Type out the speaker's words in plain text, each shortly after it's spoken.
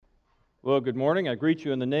Well, good morning. I greet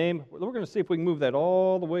you in the name. We're going to see if we can move that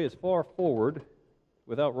all the way as far forward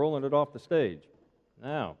without rolling it off the stage.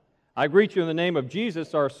 Now, I greet you in the name of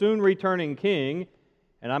Jesus, our soon returning King,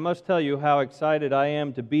 and I must tell you how excited I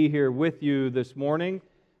am to be here with you this morning,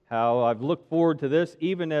 how I've looked forward to this,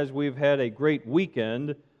 even as we've had a great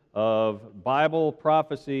weekend of Bible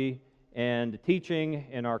prophecy and teaching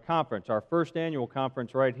in our conference, our first annual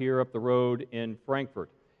conference right here up the road in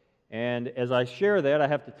Frankfort. And as I share that, I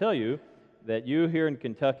have to tell you that you here in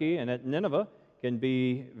Kentucky and at Nineveh can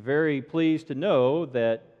be very pleased to know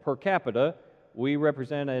that per capita we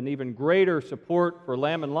represent an even greater support for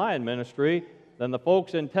Lamb and Lion ministry than the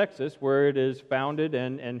folks in Texas, where it is founded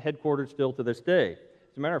and headquartered still to this day.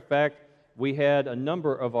 As a matter of fact, we had a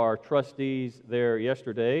number of our trustees there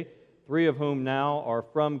yesterday, 3 of whom now are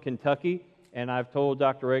from Kentucky, and I've told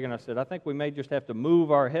Dr. Reagan, I said, I think we may just have to move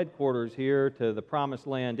our headquarters here to the Promised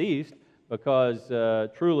Land East because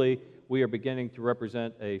truly we are beginning to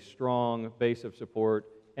represent a strong base of support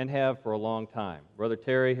and have for a long time. Brother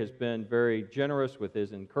Terry has been very generous with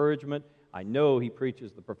his encouragement. I know he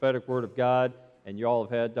preaches the prophetic word of God, and you all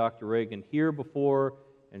have had Dr. Reagan here before,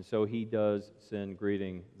 and so he does send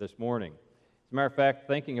greeting this morning. As a matter of fact,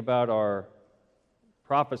 thinking about our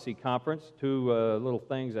prophecy conference, 2 little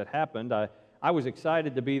things that happened. I was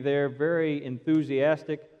excited to be there, very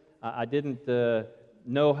enthusiastic. I didn't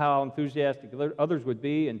know how enthusiastic others would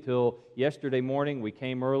be until yesterday morning. We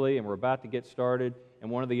came early and we're about to get started, and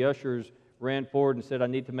one of the ushers ran forward and said, I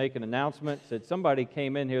need to make an announcement. Said, somebody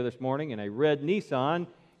came in here this morning in a red Nissan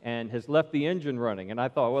and has left the engine running. And I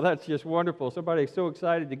thought, well, that's just wonderful. Somebody's so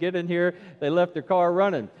excited to get in here, they left their car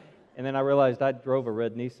running. And then I realized I drove a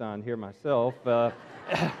red Nissan here myself.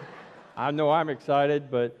 I know I'm excited,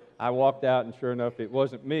 but I walked out, and sure enough, it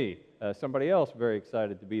wasn't me. Somebody else very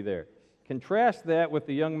excited to be there. Contrast that with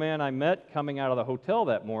the young man I met coming out of the hotel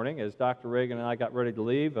that morning as Dr. Reagan and I got ready to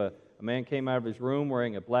leave. A man came out of his room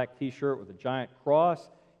wearing a black T-shirt with a giant cross,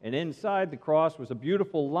 and inside the cross was a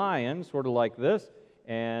beautiful lion, sort of like this,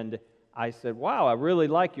 and I said, wow, I really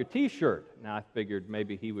like your T-shirt. Now, I figured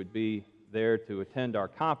maybe he would be there to attend our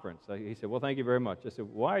conference. He said, well, thank you very much. I said,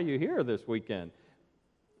 why are you here this weekend?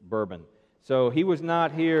 Bourbon. So he was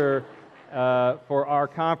not here for our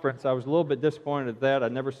conference. I was a little bit disappointed at that. I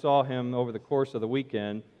never saw him over the course of the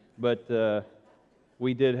weekend, but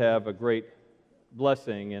we did have a great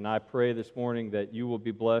blessing, and I pray this morning that you will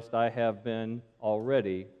be blessed. I have been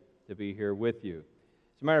already to be here with you.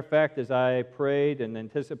 As a matter of fact, as I prayed and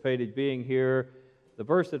anticipated being here, the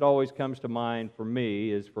verse that always comes to mind for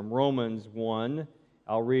me is from Romans 1.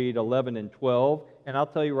 I'll read 11 and 12, and I'll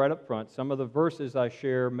tell you right up front, some of the verses I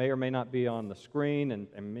share may or may not be on the screen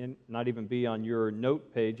and may not even be on your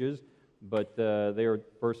note pages, but they are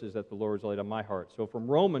verses that the Lord has laid on my heart. So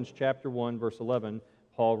from Romans chapter 1, verse 11,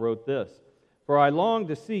 Paul wrote this, For I long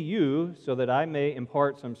to see you so that I may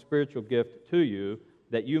impart some spiritual gift to you,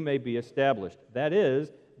 that you may be established. That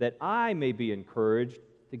is, that I may be encouraged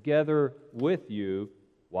together with you,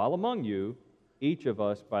 while among you, each of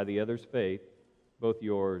us by the other's faith, both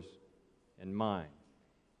yours and mine.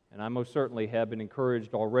 And I most certainly have been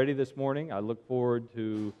encouraged already this morning. I look forward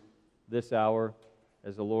to this hour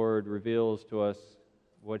as the Lord reveals to us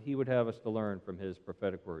what He would have us to learn from His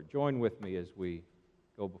prophetic word. Join with me as we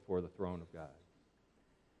go before the throne of God.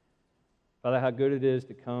 Father, how good it is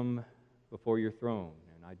to come before your throne,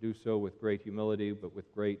 and I do so with great humility, but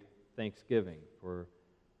with great thanksgiving for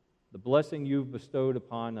the blessing you've bestowed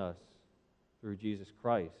upon us through Jesus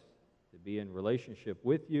Christ, to be in relationship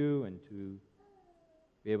with you and to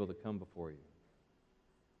be able to come before you.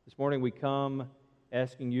 This morning we come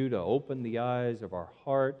asking you to open the eyes of our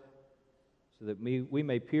heart so that we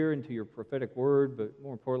may peer into your prophetic word, but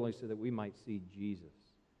more importantly so that we might see Jesus.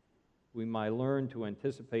 We might learn to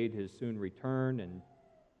anticipate his soon return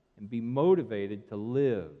and be motivated to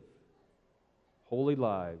live holy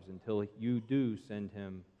lives until you do send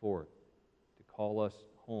him forth to call us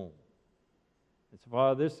home. And so,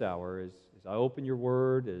 Father, this hour, as I open your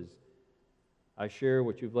word, as I share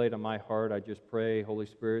what you've laid on my heart, I just pray, Holy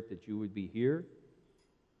Spirit, that you would be here,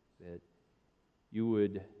 that you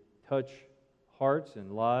would touch hearts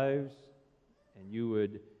and lives, and you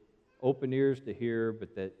would open ears to hear,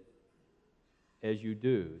 but that as you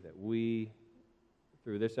do, that we,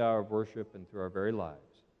 through this hour of worship and through our very lives,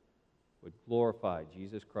 would glorify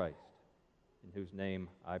Jesus Christ, in whose name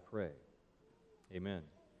I pray. Amen.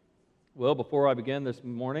 Well, before I begin this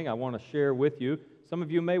morning, I want to share with you, some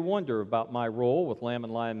of you may wonder about my role with Lamb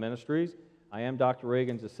and Lion Ministries. I am Dr.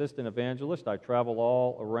 Reagan's assistant evangelist. I travel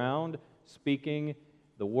all around speaking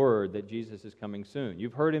the word that Jesus is coming soon.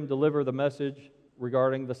 You've heard him deliver the message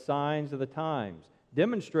regarding the signs of the times,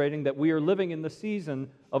 demonstrating that we are living in the season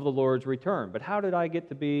of the Lord's return. But how did I get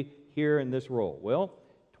to be here in this role? Well,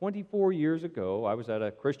 24 years ago, I was at a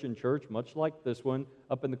Christian church, much like this one,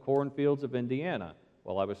 up in the cornfields of Indiana.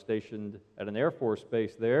 While I was stationed at an Air Force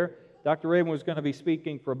base there, Dr. Raven was going to be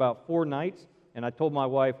speaking for about 4 nights, and I told my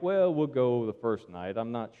wife, well, we'll go the first night.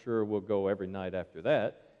 I'm not sure we'll go every night after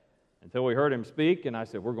that. Until we heard him speak, and I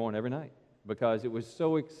said, we're going every night, because it was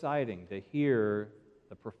so exciting to hear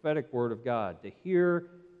the prophetic word of God, to hear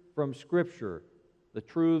from Scripture the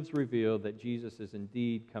truths revealed that Jesus is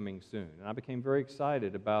indeed coming soon. And I became very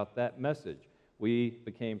excited about that message. We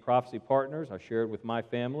became prophecy partners. I shared with my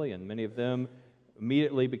family, and many of them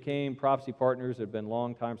immediately became prophecy partners, had been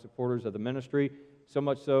longtime supporters of the ministry, so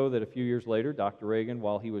much so that a few years later, Dr. Reagan,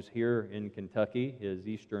 while he was here in Kentucky, his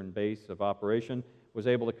eastern base of operation, was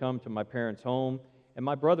able to come to my parents' home, and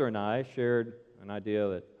my brother and I shared an idea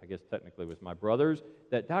that I guess technically was my brother's,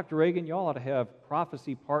 that Dr. Reagan, you all ought to have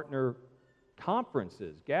prophecy partner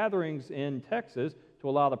conferences, gatherings in Texas to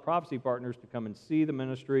allow the prophecy partners to come and see the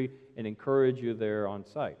ministry and encourage you there on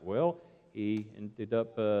site. Well, he ended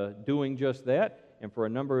up doing just that, and for a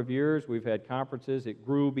number of years we've had conferences. It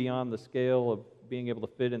grew beyond the scale of being able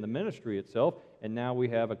to fit in the ministry itself, and now we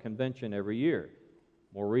have a convention every year.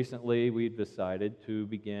 More recently, we've decided to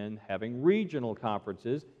begin having regional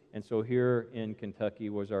conferences, and so here in Kentucky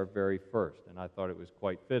was our very first, and I thought it was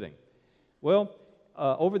quite fitting. Well,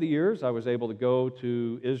 over the years, I was able to go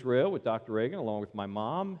to Israel with Dr. Reagan, along with my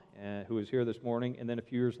mom, who is here this morning, and then a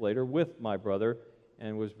few years later with my brother,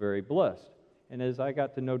 and was very blessed. And as I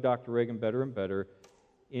got to know Dr. Reagan better and better,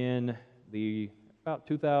 in the about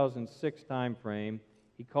 2006 time frame,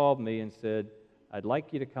 he called me and said, I'd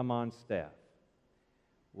like you to come on staff.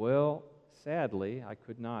 Well, sadly, I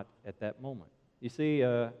could not at that moment. You see,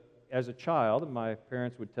 as a child, my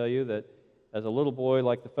parents would tell you that as a little boy,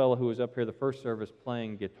 like the fellow who was up here the first service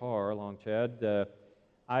playing guitar along Chad,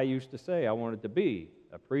 I used to say I wanted to be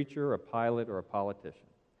a preacher, a pilot, or a politician.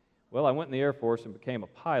 Well, I went in the Air Force and became a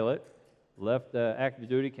pilot, left active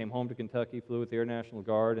duty, came home to Kentucky, flew with the Air National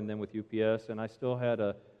Guard, and then with UPS, and I still had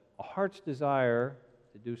a heart's desire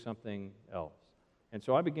to do something else. And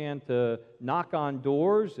so I began to knock on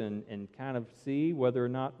doors and kind of see whether or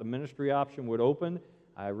not the ministry option would open.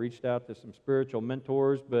 I reached out to some spiritual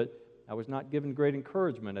mentors, but I was not given great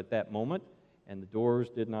encouragement at that moment, and the doors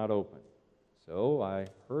did not open. So I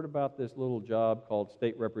heard about this little job called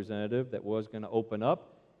state representative that was going to open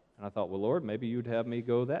up, and I thought, well, Lord, maybe you'd have me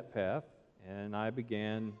go that path, and I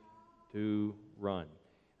began to run.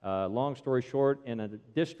 Long story short, in a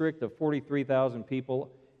district of 43,000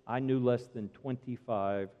 people, I knew less than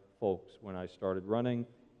 25 folks when I started running,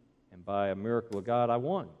 and by a miracle of God, I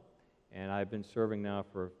won. And I've been serving now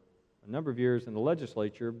for a number of years in the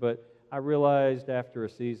legislature, but I realized after a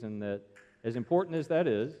season that as important as that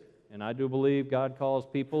is, and I do believe God calls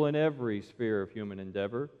people in every sphere of human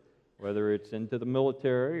endeavor, whether it's into the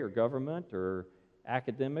military or government or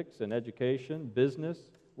academics and education, business,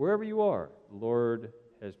 wherever you are, the Lord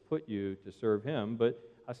has put you to serve Him, but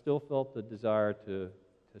I still felt the desire to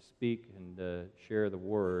speak and share the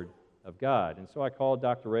Word of God. And so I called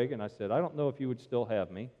Dr. Reagan. I said, I don't know if you would still have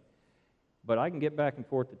me, but I can get back and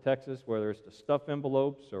forth to Texas, whether it's to stuff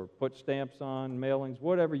envelopes or put stamps on mailings,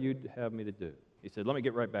 whatever you'd have me to do. He said, let me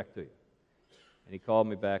get right back to you. And he called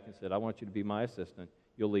me back and said, I want you to be my assistant.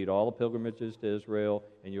 You'll lead all the pilgrimages to Israel,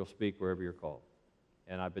 and you'll speak wherever you're called.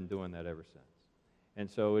 And I've been doing that ever since. And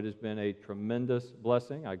so it has been a tremendous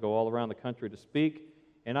blessing. I go all around the country to speak,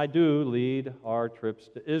 and I do lead our trips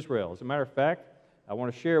to Israel. As a matter of fact, I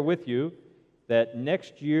want to share with you that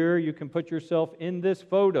next year you can put yourself in this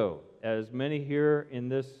photo, as many here in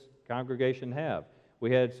this congregation have.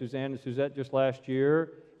 We had Suzanne and Suzette just last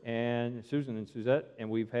year, and Susan and Suzette, and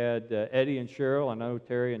we've had Eddie and Cheryl. I know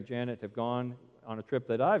Terry and Janet have gone on a trip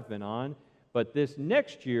that I've been on, but this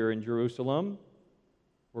next year in Jerusalem,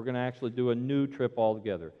 we're going to actually do a new trip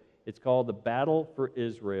altogether. It's called the Battle for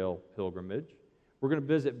Israel Pilgrimage. We're going to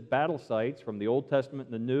visit battle sites from the Old Testament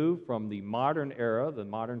and the New, from the modern era, the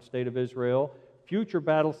modern state of Israel, future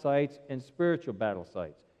battle sites, and spiritual battle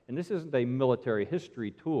sites. And this isn't a military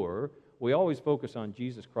history tour. We always focus on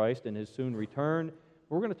Jesus Christ and His soon return.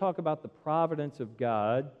 We're going to talk about the providence of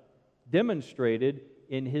God demonstrated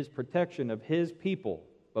in His protection of His people,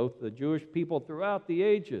 both the Jewish people throughout the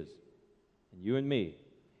ages, and you and me,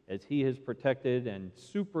 as He has protected and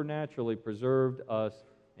supernaturally preserved us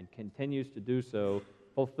and continues to do so,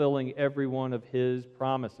 fulfilling every one of His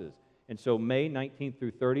promises. And so May 19th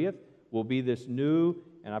through 30th will be this new,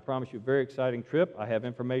 and I promise you, very exciting trip. I have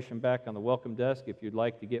information back on the welcome desk if you'd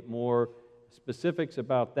like to get more specifics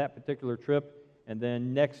about that particular trip. And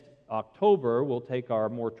then next October, we'll take our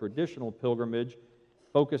more traditional pilgrimage,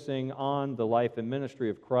 focusing on the life and ministry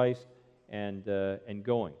of Christ and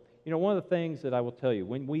going. You know, one of the things that I will tell you,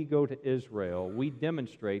 when we go to Israel, we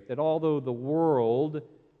demonstrate that although the world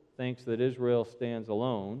thinks that Israel stands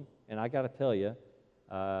alone, and I got to tell you,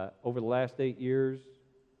 over the last 8 years,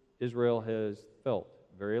 Israel has felt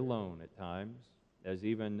very alone at times, as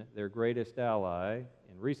even their greatest ally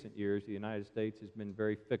in recent years, the United States, has been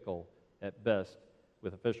very fickle at best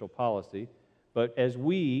with official policy. But as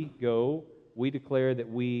we go, we declare that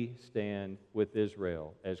we stand with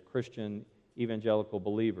Israel as Christian evangelical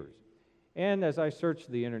believers. And as I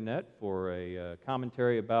searched the internet for a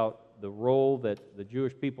commentary about the role that the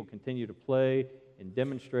Jewish people continue to play in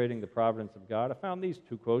demonstrating the providence of God, I found these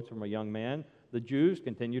two quotes from a young man. The Jews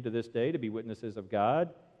continue to this day to be witnesses of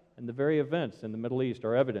God, and the very events in the Middle East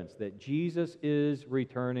are evidence that Jesus is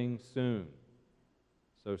returning soon.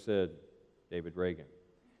 So said David Reagan.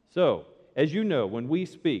 So, as you know, when we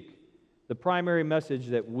speak, the primary message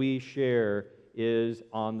that we share is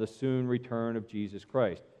on the soon return of Jesus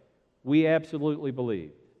Christ. We absolutely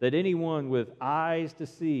believe that anyone with eyes to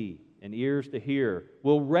see and ears to hear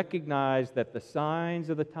will recognize that the signs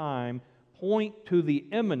of the time point to the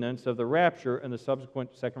imminence of the rapture and the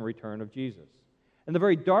subsequent second return of Jesus. And the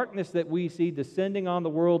very darkness that we see descending on the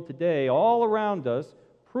world today, all around us,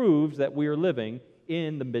 proves that we are living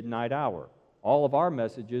in the midnight hour. All of our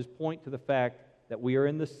messages point to the fact that we are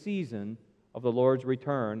in the season of the Lord's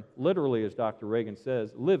return, literally, as Dr. Reagan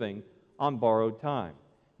says, living on borrowed time.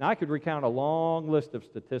 Now, I could recount a long list of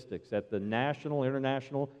statistics at the national,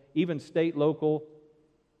 international, even state, local,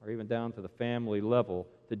 or even down to the family level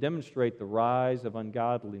to demonstrate the rise of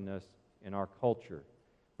ungodliness in our culture.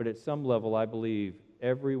 But at some level, I believe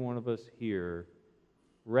every one of us here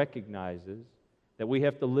recognizes that we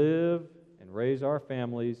have to live and raise our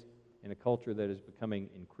families in a culture that is becoming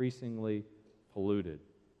increasingly polluted.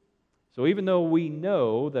 So even though we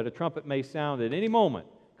know that a trumpet may sound at any moment,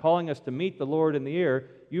 calling us to meet the Lord in the air,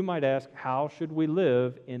 you might ask, how should we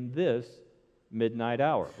live in this midnight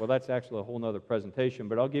hour? Well, that's actually a whole other presentation,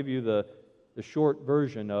 but I'll give you the short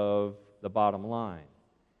version of the bottom line.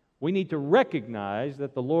 We need to recognize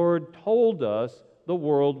that the Lord told us the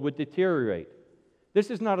world would deteriorate. This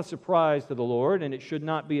is not a surprise to the Lord, and it should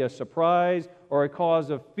not be a surprise or a cause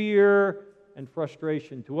of fear and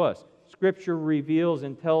frustration to us. Scripture reveals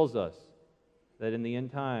and tells us that in the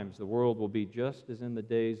end times the world will be just as in the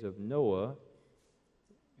days of Noah,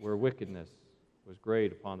 where wickedness was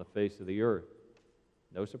great upon the face of the earth.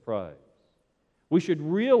 No surprise. We should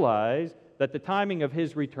realize that the timing of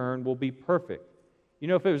His return will be perfect. You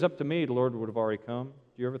know, if it was up to me, the Lord would have already come.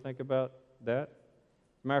 Do you ever think about that?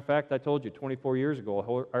 As a matter of fact, I told you 24 years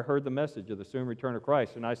ago, I heard the message of the soon return of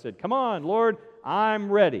Christ, and I said, come on, Lord,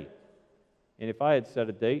 I'm ready. And if I had set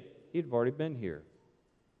a date, He'd have already been here.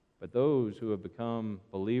 But those who have become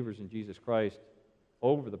believers in Jesus Christ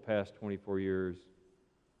over the past 24 years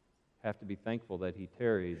have to be thankful that He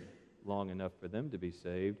tarried long enough for them to be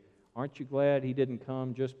saved. Aren't you glad He didn't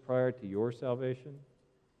come just prior to your salvation?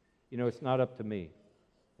 You know, it's not up to me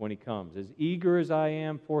when He comes. As eager as I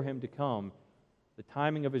am for Him to come, the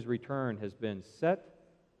timing of His return has been set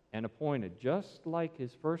and appointed, just like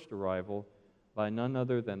His first arrival, by none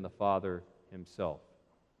other than the Father Himself.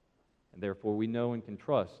 And therefore we know and can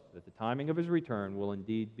trust that the timing of His return will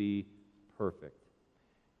indeed be perfect.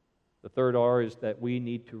 The third R is that we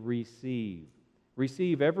need to receive.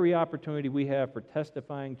 Receive every opportunity we have for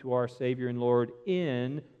testifying to our Savior and Lord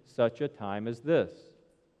in such a time as this.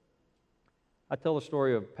 I tell the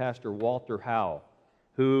story of Pastor Walter Howe,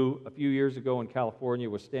 who a few years ago in California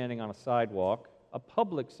was standing on a sidewalk, a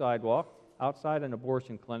public sidewalk, outside an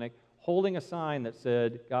abortion clinic, holding a sign that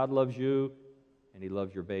said, God loves you and He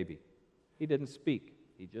loves your baby. He didn't speak.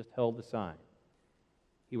 He just held the sign.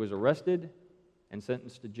 He was arrested and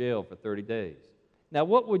sentenced to jail for 30 days. Now,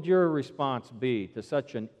 what would your response be to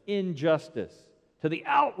such an injustice, to the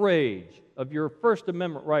outrage of your First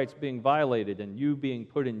Amendment rights being violated and you being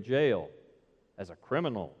put in jail as a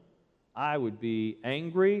criminal? I would be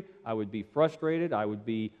angry, I would be frustrated, I would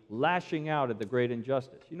be lashing out at the great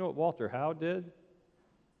injustice. You know what Walter Howe did?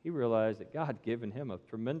 He realized that God had given him a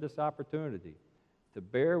tremendous opportunity to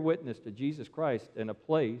bear witness to Jesus Christ in a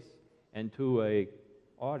place and to an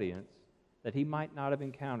audience that he might not have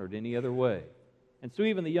encountered any other way. And so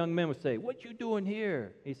even the young men would say, what you doing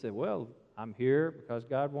here? He said, well, I'm here because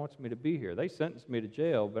God wants me to be here. They sentenced me to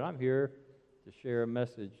jail, but I'm here to share a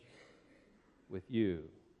message with you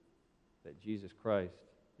that Jesus Christ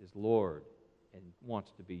is Lord and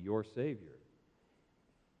wants to be your Savior.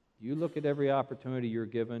 Do you look at every opportunity you're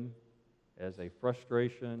given as a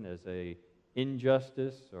frustration, as a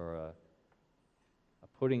injustice or a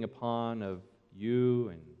putting upon of you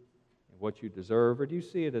and what you deserve, or do you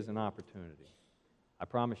see it as an opportunity? I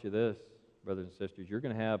promise you this, brothers and sisters, you're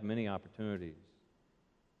going to have many opportunities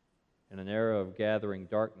in an era of gathering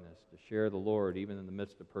darkness to share the Lord even in the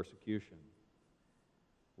midst of persecution.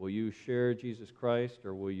 Will you share Jesus Christ,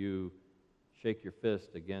 or will you shake your fist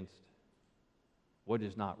against what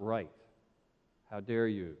is not right? How dare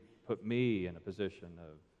you put me in a position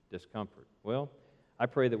of discomfort? Well, I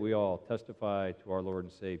pray that we all testify to our Lord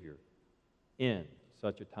and Savior in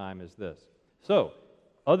such a time as this. So,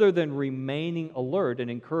 other than remaining alert and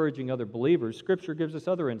encouraging other believers, Scripture gives us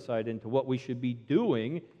other insight into what we should be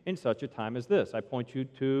doing in such a time as this. I point you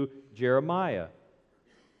to Jeremiah,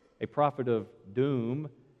 a prophet of doom,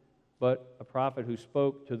 but a prophet who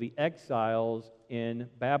spoke to the exiles in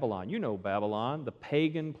Babylon. You know Babylon, the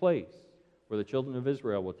pagan place where the children of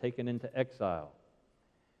Israel were taken into exile.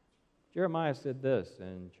 Jeremiah said this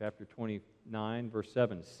in chapter 29, verse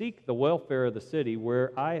 7, "Seek the welfare of the city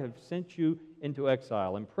where I have sent you into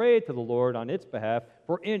exile, and pray to the Lord on its behalf,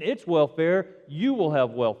 for in its welfare you will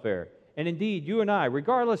have welfare. And indeed, you and I,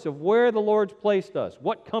 regardless of where the Lord's placed us,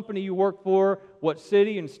 what company you work for, what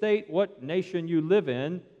city and state, what nation you live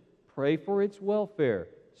in, pray for its welfare.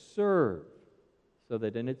 Serve, so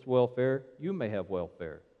that in its welfare you may have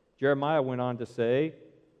welfare." Jeremiah went on to say,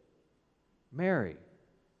 "Marry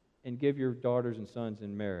and give your daughters and sons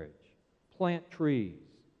in marriage. Plant trees,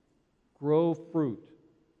 grow fruit,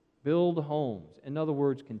 build homes." In other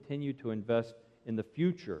words, continue to invest in the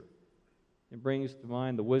future. It brings to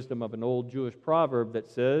mind the wisdom of an old Jewish proverb that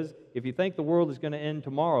says, if you think the world is going to end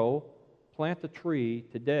tomorrow, plant a tree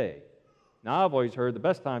today. Now, I've always heard the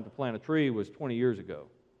best time to plant a tree was 20 years ago,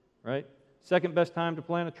 right? Second best time to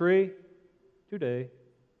plant a tree? Today.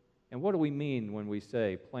 And what do we mean when we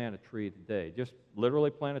say plant a tree today? Just literally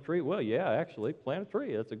plant a tree? Well, yeah, actually, plant a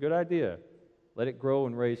tree. That's a good idea. Let it grow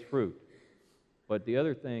and raise fruit. But the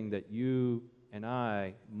other thing that you and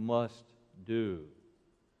I must do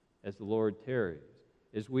as the Lord tarries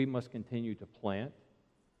is we must continue to plant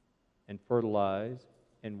and fertilize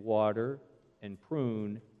and water and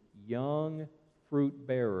prune young fruit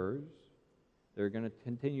bearers. They're going to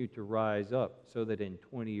continue to rise up so that in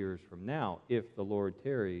 20 years from now, if the Lord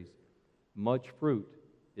tarries, much fruit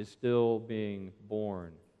is still being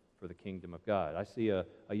born for the kingdom of God. I see a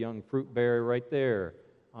young fruit bearer right there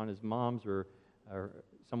on his mom's or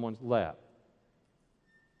someone's lap.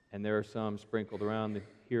 And there are some sprinkled around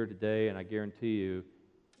here today, and I guarantee you,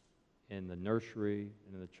 in the nursery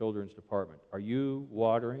and in the children's department. Are you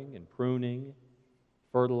watering and pruning,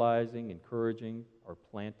 fertilizing, encouraging, or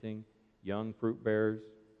planting young fruit bearers?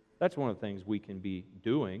 That's one of the things we can be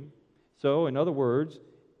doing. So, in other words,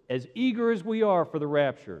 as eager as we are for the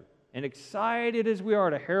rapture and excited as we are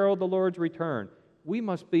to herald the Lord's return, we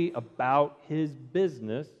must be about His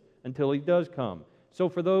business until He does come. So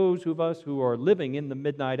for those of us who are living in the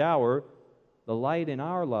midnight hour, the light in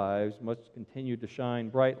our lives must continue to shine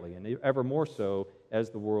brightly, and ever more so as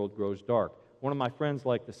the world grows dark. One of my friends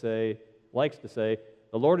likes to say,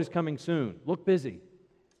 the Lord is coming soon. Look busy.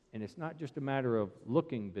 And it's not just a matter of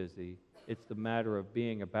looking busy, it's the matter of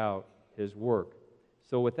being about His work.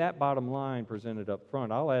 So with that bottom line presented up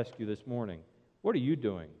front, I'll ask you this morning, what are you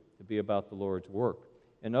doing to be about the Lord's work?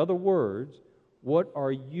 In other words, what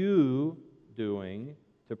are you doing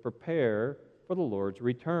to prepare for the Lord's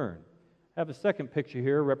return? I have a second picture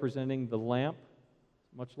here representing the lamp,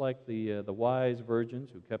 much like the wise virgins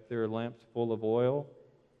who kept their lamps full of oil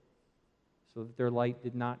so that their light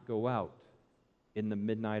did not go out in the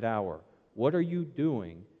midnight hour. What are you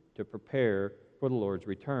doing to prepare for the Lord's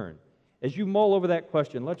return? As you mull over that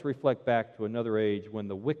question, let's reflect back to another age when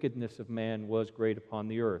the wickedness of man was great upon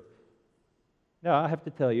the earth. Now, I have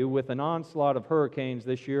to tell you, with an onslaught of hurricanes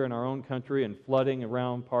this year in our own country and flooding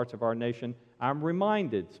around parts of our nation, I'm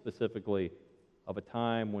reminded specifically of a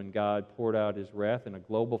time when God poured out His wrath in a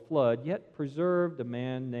global flood, yet preserved a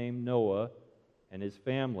man named Noah and his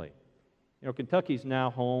family. You know, Kentucky's now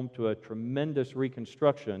home to a tremendous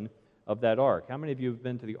reconstruction of that ark. How many of you have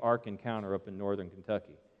been to the Ark Encounter up in northern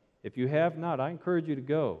Kentucky? If you have not, I encourage you to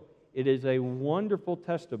go. It is a wonderful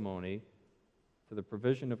testimony to the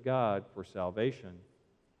provision of God for salvation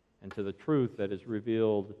and to the truth that is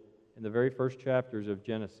revealed in the very first chapters of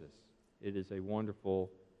Genesis. It is a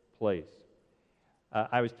wonderful place.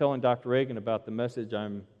 I was telling Dr. Reagan about the message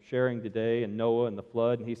I'm sharing today and Noah and the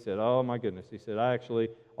flood, and he said, oh my goodness. He said,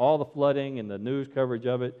 all the flooding and the news coverage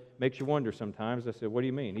of it makes you wonder sometimes. I said, what do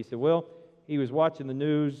you mean? He said, well, he was watching the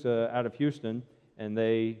news out of Houston, and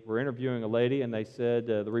they were interviewing a lady, and they said,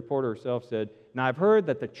 the reporter herself said, now I've heard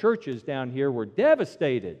that the churches down here were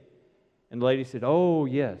devastated. And the lady said, "Oh,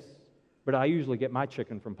 yes, but I usually get my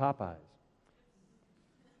chicken from Popeyes."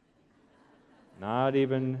 Not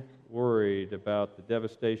even worried about the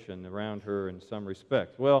devastation around her in some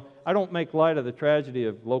respects. Well, I don't make light of the tragedy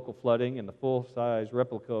of local flooding and the full-size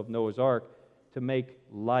replica of Noah's Ark to make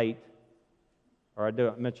light, or I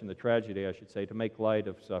don't mention the tragedy, I should say, to make light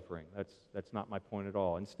of suffering. That's not my point at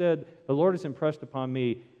all. Instead, the Lord has impressed upon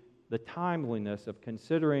me the timeliness of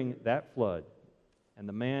considering that flood and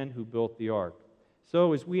the man who built the ark.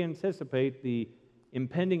 So as we anticipate the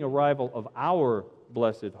impending arrival of our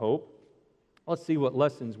blessed hope, let's see what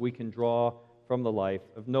lessons we can draw from the life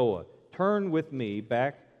of Noah. Turn with me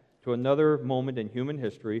back to another moment in human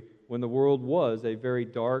history when the world was a very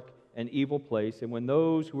dark and evil place, and when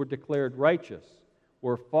those who were declared righteous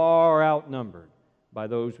were far outnumbered by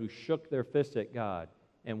those who shook their fists at God,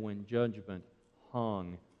 and when judgment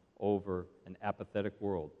hung over an apathetic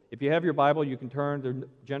world. If you have your Bible, you can turn to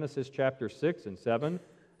Genesis chapter 6 and 7.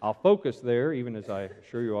 I'll focus there, even as I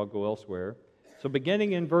assure you I'll go elsewhere. So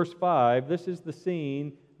beginning in verse 5, this is the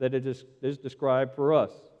scene that it is described for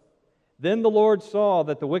us. Then the Lord saw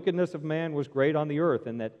that the wickedness of man was great on the earth,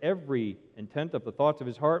 and that every intent of the thoughts of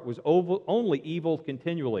his heart was only evil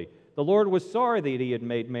continually. The Lord was sorry that he had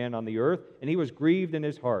made man on the earth, and he was grieved in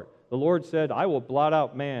his heart. The Lord said, I will blot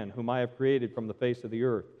out man, whom I have created from the face of the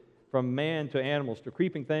earth, from man to animals, to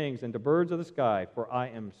creeping things, and to birds of the sky, for I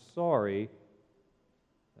am sorry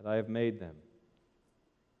that I have made them.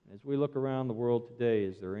 As we look around the world today,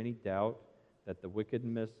 is there any doubt that the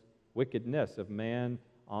wickedness of man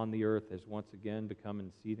on the earth has once again become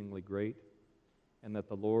exceedingly great, and that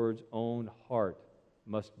the Lord's own heart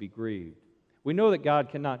must be grieved? We know that God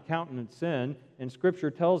cannot countenance sin, and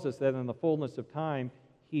Scripture tells us that in the fullness of time,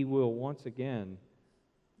 He will once again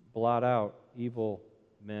blot out evil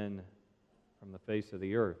men from the face of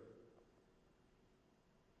the earth.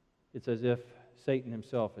 It's as if Satan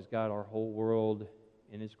himself has got our whole world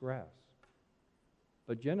in his grasp.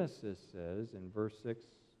 But Genesis says in verse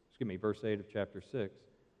 8 of chapter 6,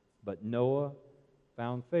 but Noah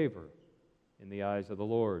found favor in the eyes of the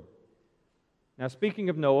Lord. Now, speaking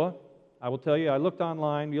of Noah, I will tell you, I looked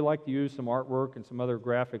online. You like to use some artwork and some other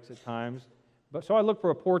graphics at times. So I looked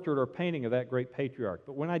for a portrait or painting of that great patriarch.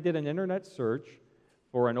 But when I did an internet search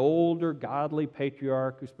for an older, godly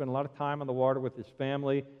patriarch who spent a lot of time on the water with his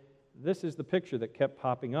family, this is the picture that kept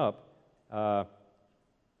popping up.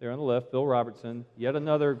 There on the left, Phil Robertson, yet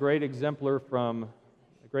another great exemplar from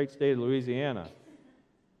the great state of Louisiana.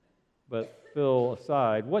 But Phil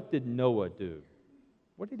aside, what did Noah do?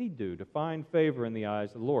 What did he do to find favor in the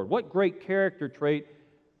eyes of the Lord? What great character trait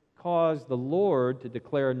caused the Lord to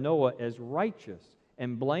declare Noah as righteous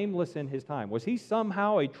and blameless in his time? Was he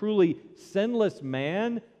somehow a truly sinless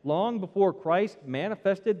man long before Christ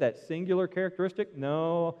manifested that singular characteristic?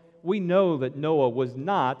 No, we know that Noah was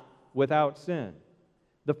not without sin.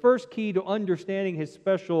 The first key to understanding his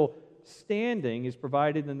special standing is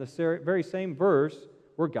provided in the very same verse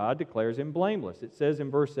where God declares him blameless. It says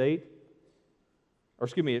in verse 8,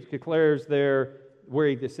 it declares there where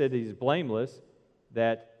he said he's blameless,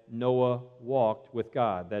 that Noah walked with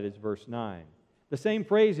God. That is verse 9. The same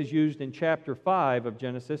phrase is used in chapter 5 of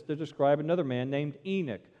Genesis to describe another man named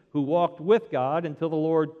Enoch, who walked with God until the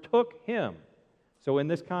Lord took him. So in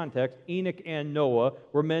this context, Enoch and Noah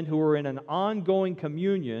were men who were in an ongoing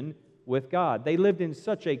communion with God. They lived in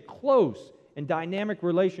such a close and dynamic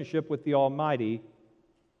relationship with the Almighty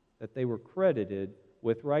that they were credited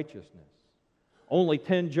with righteousness. Only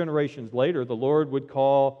 10 generations later, the Lord would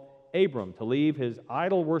call Abram to leave his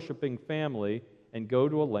idol-worshiping family and go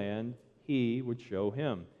to a land He would show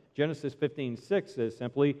him. Genesis 15:6 says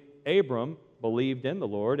simply, Abram believed in the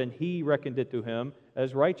Lord, and He reckoned it to him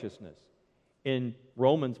as righteousness. In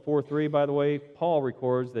Romans 4:3, by the way, Paul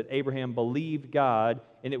records that Abraham believed God,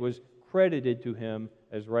 and it was credited to him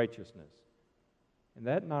as righteousness. And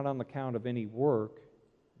that not on account of any work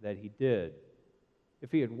that he did.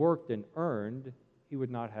 If he had worked and earned, he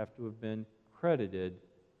would not have to have been credited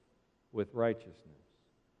with righteousness.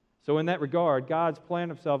 So in that regard, God's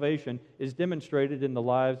plan of salvation is demonstrated in the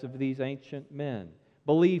lives of these ancient men.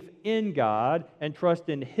 Belief in God and trust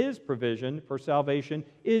in His provision for salvation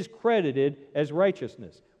is credited as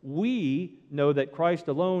righteousness. We know that Christ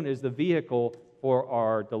alone is the vehicle for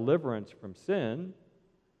our deliverance from sin,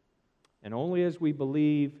 and only as we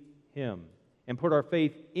believe Him and put our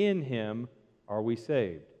faith in Him are we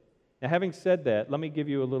saved. Now, having said that, let me give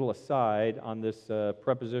you a little aside on this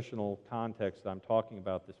prepositional context I'm talking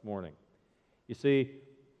about this morning. You see,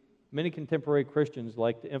 many contemporary Christians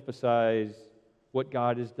like to emphasize what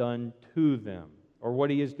God has done to them or what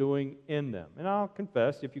He is doing in them. And I'll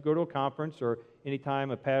confess, if you go to a conference or any time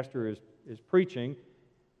a pastor is is preaching,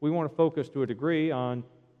 we want to focus to a degree on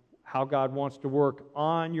how God wants to work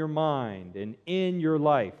on your mind and in your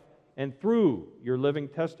life and through your living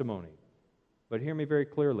testimony. But hear me very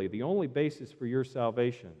clearly. The only basis for your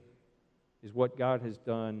salvation is what God has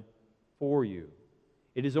done for you.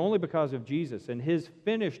 It is only because of Jesus and His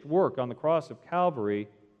finished work on the cross of Calvary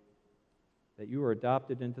that you are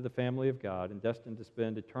adopted into the family of God and destined to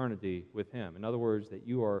spend eternity with Him. In other words, that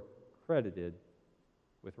you are credited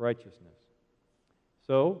with righteousness.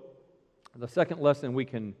 So, the second lesson we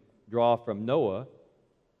can draw from Noah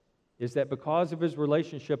is that because of his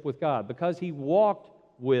relationship with God, because he walked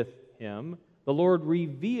with Him, the Lord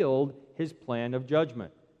revealed His plan of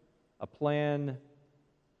judgment, a plan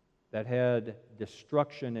that had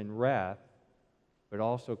destruction and wrath, but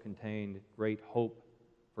also contained great hope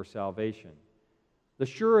for salvation. The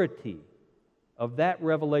surety of that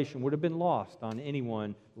revelation would have been lost on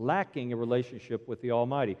anyone lacking a relationship with the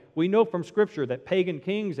Almighty. We know from Scripture that pagan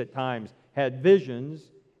kings at times had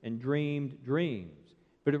visions and dreamed dreams,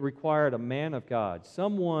 but it required a man of God,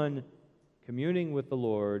 someone communing with the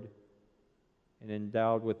Lord and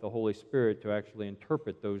endowed with the Holy Spirit to actually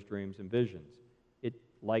interpret those dreams and visions. It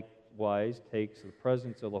likewise takes the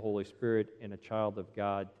presence of the Holy Spirit in a child of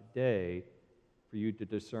God today for you to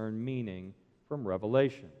discern meaning from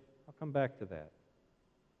revelation. I'll come back to that.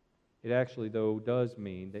 It actually, though, does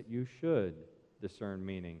mean that you should discern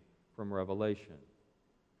meaning from revelation,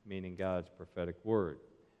 meaning God's prophetic word.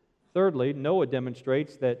 Thirdly, Noah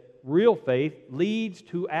demonstrates that real faith leads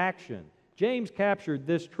to action. James captured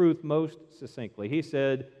this truth most succinctly. He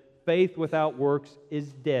said, faith without works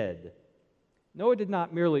is dead. Noah did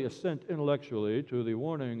not merely assent intellectually to the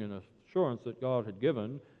warning and assurance that God had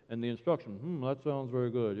given and the instruction, that sounds very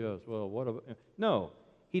good, yes, well, what about... No,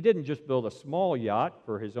 he didn't just build a small yacht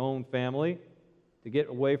for his own family to get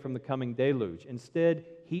away from the coming deluge. Instead,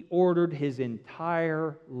 he ordered his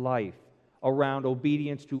entire life around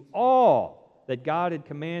obedience to all that God had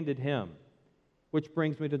commanded him. Which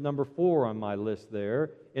brings me to number 4 on my list there.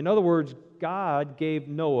 In other words, God gave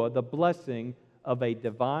Noah the blessing of a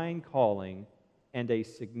divine calling and a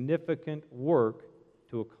significant work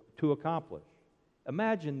to accomplish.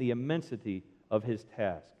 Imagine the immensity of his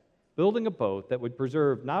task, building a boat that would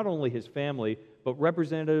preserve not only his family, but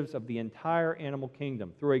representatives of the entire animal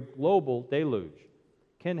kingdom through a global deluge.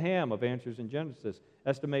 Ken Ham of Answers in Genesis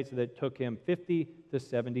estimates that it took him 50 to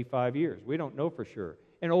 75 years. We don't know for sure.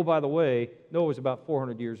 And oh, by the way, Noah was about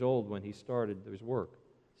 400 years old when he started his work.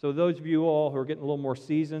 So those of you all who are getting a little more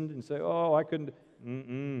seasoned and say, oh, I couldn't,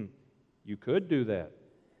 you could do that.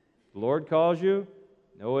 The Lord calls you,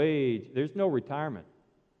 no age. There's no retirement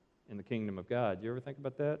in the kingdom of God. Do you ever think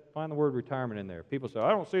about that? Find the word retirement in there. People say,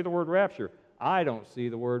 I don't see the word rapture. I don't see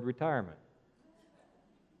the word retirement.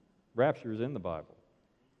 Rapture is in the Bible,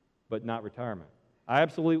 but not retirement. I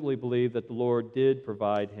absolutely believe that the Lord did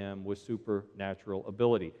provide him with supernatural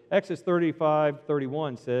ability. Exodus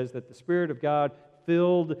 35:31 says that the Spirit of God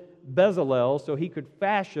filled Bezalel so he could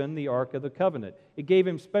fashion the Ark of the Covenant. It gave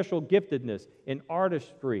him special giftedness in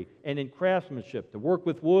artistry and in craftsmanship to work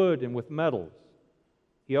with wood and with metals.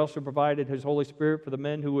 He also provided his Holy Spirit for the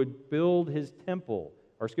men who would build his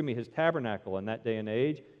his tabernacle in that day and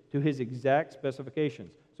age to his exact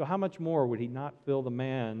specifications. So how much more would he not fill the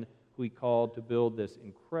man who he called to build this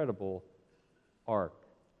incredible ark?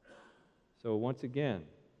 So once again,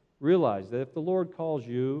 realize that if the Lord calls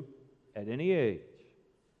you at any age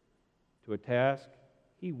to a task,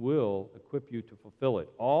 He will equip you to fulfill it.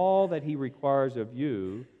 All that He requires of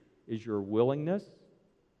you is your willingness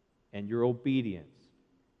and your obedience.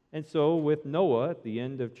 And so with Noah, at the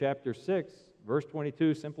end of chapter 6, verse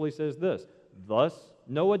 22 simply says this, thus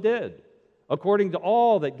Noah did, according to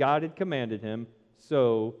all that God had commanded him,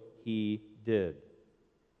 so he did.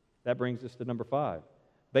 That brings us to number 5.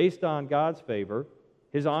 Based on God's favor,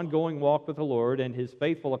 his ongoing walk with the Lord, and his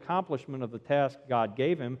faithful accomplishment of the task God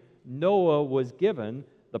gave him, Noah was given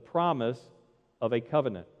the promise of a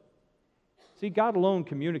covenant. See, God alone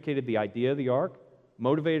communicated the idea of the ark,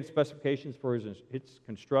 motivated specifications for its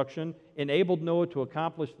construction, enabled Noah to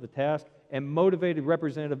accomplish the task, and motivated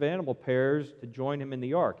representative animal pairs to join him in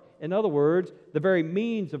the ark. In other words, the very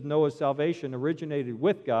means of Noah's salvation originated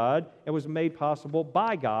with God and was made possible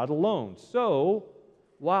by God alone. So,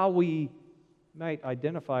 while we might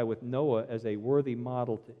identify with Noah as a worthy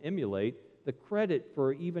model to emulate, the credit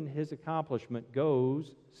for even his accomplishment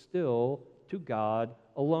goes still to God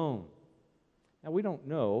alone. Now, we don't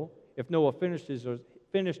know if Noah finished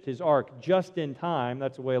his ark just in time.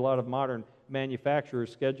 That's the way a lot of modern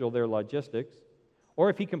manufacturers schedule their logistics, or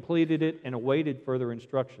if he completed it and awaited further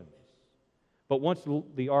instructions. But once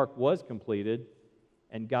the ark was completed,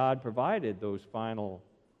 and God provided those final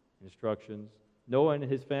instructions, Noah and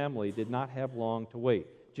his family did not have long to wait.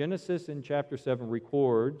 Genesis in chapter 7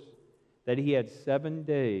 records that he had 7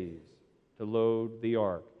 days to load the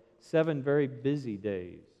ark. 7 very busy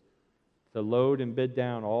days to load and bid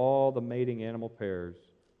down all the mating animal pairs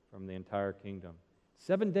from the entire kingdom.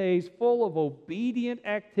 7 days full of obedient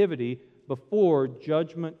activity before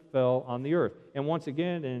judgment fell on the earth. And once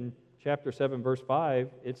again, in chapter 7, verse 5,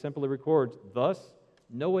 it simply records, "Thus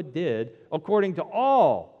Noah did according to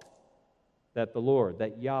all that the Lord,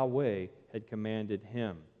 that Yahweh, had commanded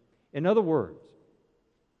him." In other words,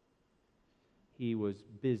 he was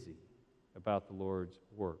busy about the Lord's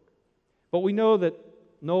work. But we know that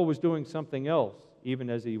Noah was doing something else, even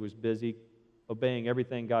as he was busy obeying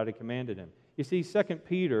everything God had commanded him. You see, 2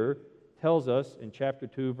 Peter tells us in chapter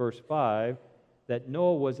 2, verse 5, that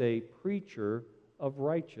Noah was a preacher of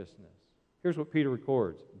righteousness. Here's what Peter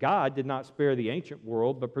records. "God did not spare the ancient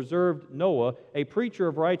world, but preserved Noah, a preacher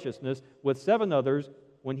of righteousness, with 7 others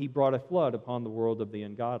when he brought a flood upon the world of the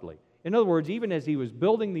ungodly." In other words, even as he was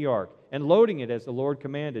building the ark and loading it as the Lord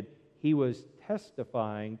commanded, he was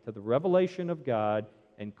testifying to the revelation of God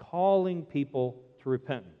and calling people to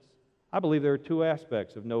repentance. I believe there are 2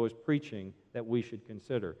 aspects of Noah's preaching that we should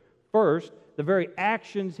consider. First, the very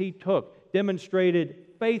actions he took demonstrated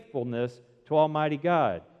faithfulness to Almighty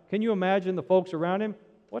God. Can you imagine the folks around him?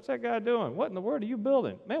 "What's that guy doing? What in the world are you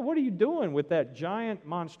building? Man, what are you doing with that giant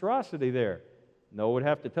monstrosity there?" Noah would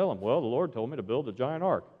have to tell him, "Well, the Lord told me to build a giant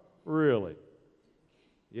ark." "Really?"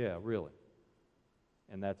 "Yeah, really.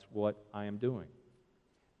 And that's what I am doing."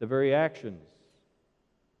 The very actions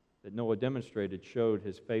that Noah demonstrated showed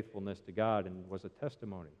his faithfulness to God and was a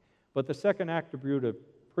testimony. But the second attribute of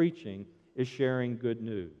preaching is sharing good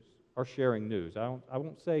news, or sharing news. I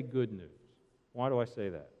won't say good news. Why do I say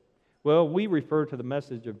that? Well, we refer to the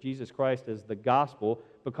message of Jesus Christ as the gospel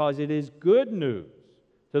because it is good news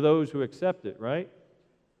to those who accept it, right?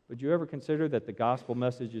 Would you ever consider that the gospel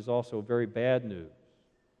message is also very bad news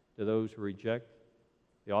to those who reject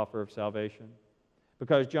the offer of salvation?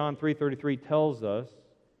 Because John 3:33 tells us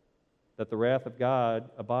that the wrath of God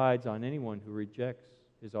abides on anyone who rejects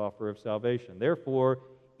his offer of salvation. Therefore,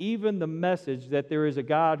 even the message that there is a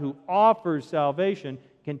God who offers salvation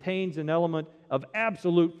contains an element of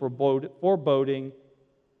absolute foreboding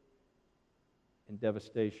and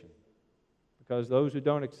devastation, because those who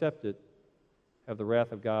don't accept it have the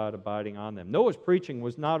wrath of God abiding on them. Noah's preaching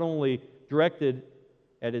was not only directed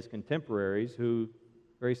at his contemporaries, who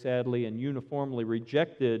very sadly and uniformly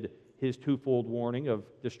rejected his twofold warning of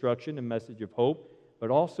destruction and message of hope,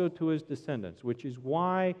 but also to his descendants, which is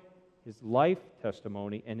why his life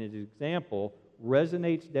testimony and his example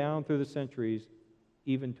resonates down through the centuries,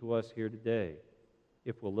 even to us here today,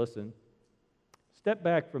 if we'll listen. Step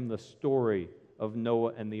back from the story of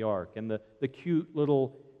Noah and the ark and the cute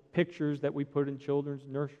little pictures that we put in children's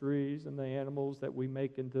nurseries and the animals that we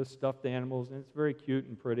make into stuffed animals, and it's very cute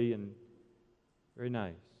and pretty and very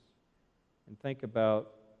nice. And think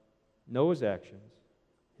about Noah's actions,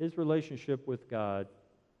 his relationship with God,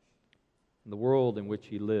 and the world in which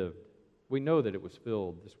he lived. We know that it was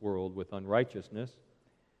filled, this world, with unrighteousness.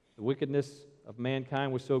 The wickedness of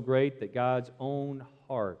mankind was so great that God's own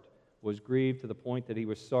heart was grieved to the point that he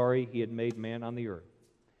was sorry he had made man on the earth.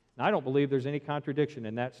 Now, I don't believe there's any contradiction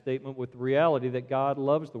in that statement with the reality that God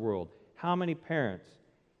loves the world. How many parents,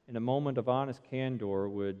 in a moment of honest candor,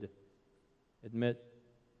 would admit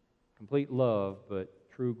complete love but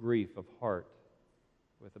true grief of heart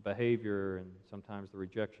with the behavior and sometimes the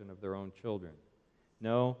rejection of their own children?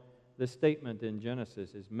 No, this statement in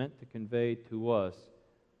Genesis is meant to convey to us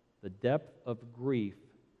the depth of grief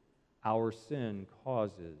our sin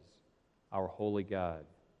causes our holy God.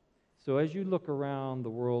 So as you look around the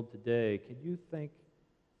world today, can you think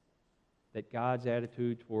that God's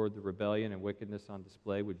attitude toward the rebellion and wickedness on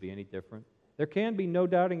display would be any different? There can be no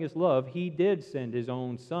doubting his love. He did send his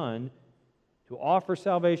own Son to offer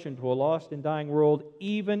salvation to a lost and dying world,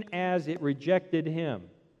 even as it rejected him.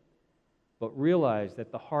 But realize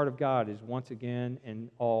that the heart of God is once again and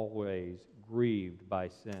always grieved by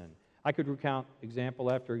sin. I could recount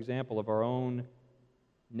example after example of our own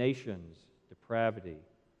nation's depravity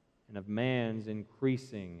and of man's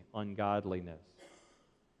increasing ungodliness.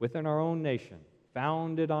 Within our own nation,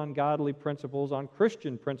 founded on godly principles, on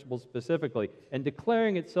Christian principles specifically, and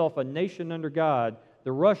declaring itself a nation under God,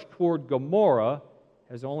 the rush toward Gomorrah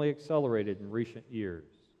has only accelerated in recent years.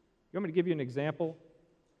 You want me to give you an example?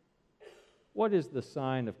 What is the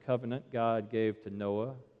sign of covenant God gave to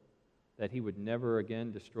Noah that he would never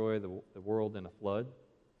again destroy the world in a flood?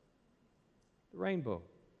 The rainbow.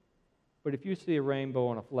 But if you see a rainbow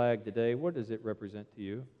on a flag today, what does it represent to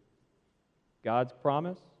you? God's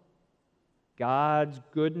promise? God's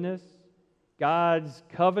goodness? God's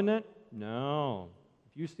covenant? No.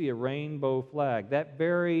 If you see a rainbow flag, that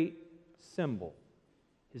very symbol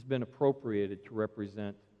has been appropriated to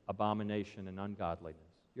represent abomination and ungodliness.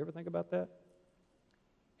 You ever think about that?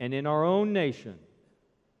 And in our own nation,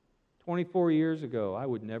 24 years ago, I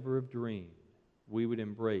would never have dreamed we would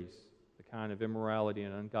embrace the kind of immorality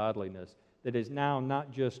and ungodliness that is now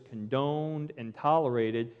not just condoned and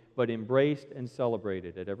tolerated, but embraced and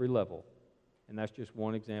celebrated at every level. And that's just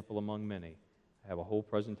one example among many. I have a whole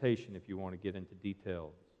presentation if you want to get into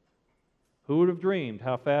details. Who would have dreamed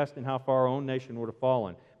how fast and how far our own nation would have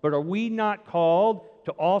fallen? But are we not called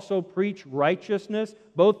to also preach righteousness,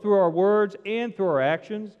 both through our words and through our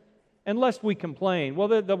actions? And lest we complain, well,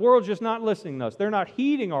 the world's just not listening to us. They're not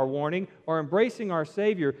heeding our warning or embracing our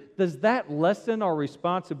Savior. Does that lessen our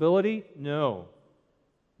responsibility? No,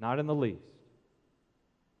 not in the least.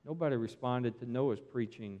 Nobody responded to Noah's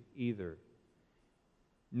preaching either.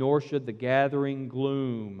 Nor should the gathering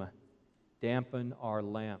gloom dampen our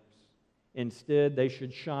lamps. Instead, they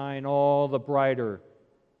should shine all the brighter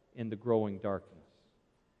in the growing darkness.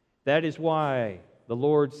 That is why the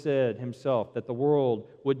Lord said himself that the world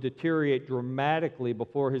would deteriorate dramatically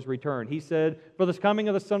before his return. He said, "For the coming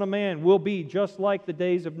of the Son of Man will be just like the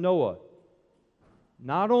days of Noah."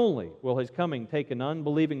 Not only will his coming take an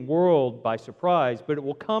unbelieving world by surprise, but it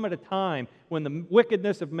will come at a time when the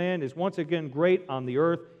wickedness of man is once again great on the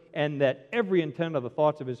earth, and that every intent of the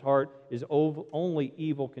thoughts of his heart is only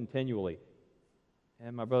evil continually.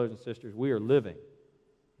 And my brothers and sisters, we are living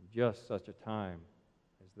in just such a time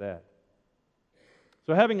as that.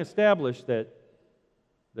 So having established that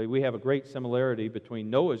we have a great similarity between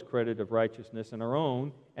Noah's credit of righteousness and our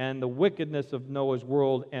own, and the wickedness of Noah's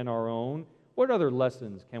world and our own, what other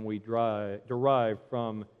lessons can we derive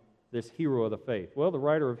from this hero of the faith? Well, the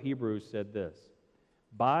writer of Hebrews said this: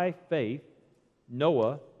 "By faith,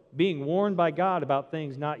 Noah, being warned by God about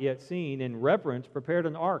things not yet seen, in reverence prepared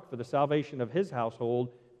an ark for the salvation of his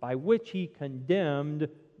household, by which he condemned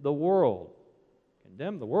the world."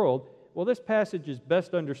 Condemned the world? Well, this passage is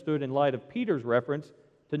best understood in light of Peter's reference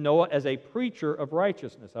to Noah as a preacher of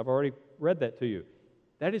righteousness. I've already read that to you.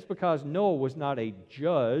 That is because Noah was not a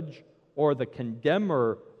judge or the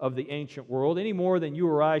condemner of the ancient world any more than you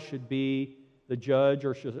or I should be the judge,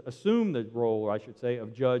 or should assume the role, I should say,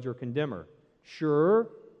 of judge or condemner. Sure,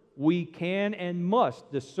 we can and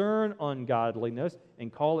must discern ungodliness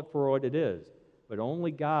and call it for what it is, but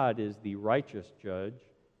only God is the righteous judge.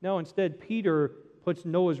 No, instead, Peter puts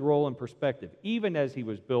Noah's role in perspective. Even as he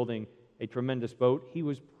was building a tremendous boat, he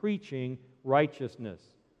was preaching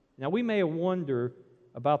righteousness. Now, we may wonder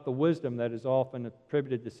about the wisdom that is often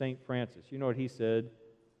attributed to St. Francis. You know what he said?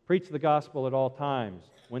 Preach the gospel at all times.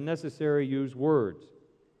 When necessary, use words.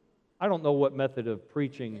 I don't know what method of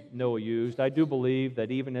preaching Noah used. I do believe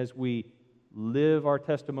that even as we live our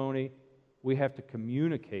testimony, we have to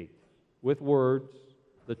communicate with words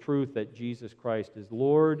the truth that Jesus Christ is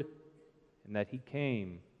Lord and that He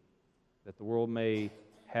came that the world may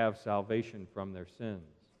have salvation from their sins.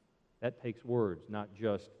 That takes words, not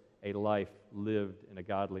just a life lived in a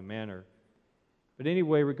godly manner. But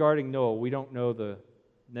anyway, regarding Noah, we don't know the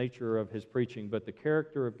nature of his preaching, but the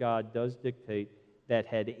character of God does dictate that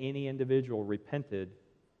had any individual repented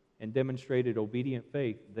and demonstrated obedient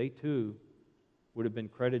faith, they too would have been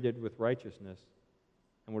credited with righteousness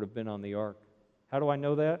and would have been on the ark. How do I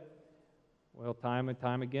know that? Well, time and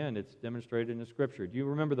time again, it's demonstrated in the Scripture. Do you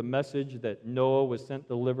remember the message that Noah was sent to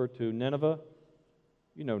deliver to Nineveh?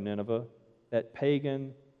 You know Nineveh, that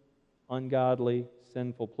pagan, ungodly,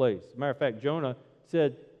 sinful place. As a matter of fact, Jonah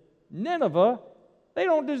said, "Nineveh, they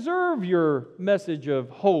don't deserve your message of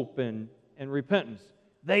hope and repentance.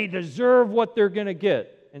 They deserve what they're going to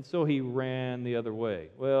get." And so he ran the other way.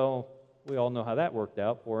 Well, we all know how that worked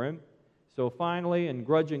out for him. So finally and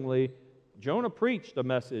grudgingly, Jonah preached a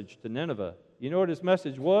message to Nineveh. You know what his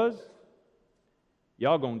message was?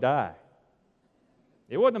 Y'all gonna die.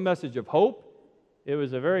 It wasn't a message of hope. It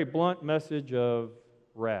was a very blunt message of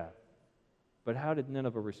wrath. But how did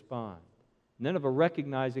Nineveh respond? Nineveh,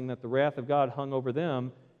 recognizing that the wrath of God hung over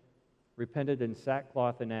them, repented in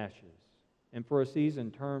sackcloth and ashes, and for a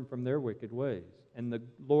season turned from their wicked ways. And the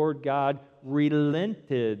Lord God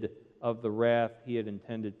relented of the wrath He had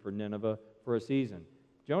intended for Nineveh for a season.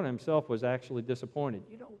 Jonah himself was actually disappointed.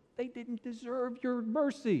 You know, they didn't deserve your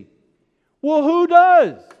mercy. Well, who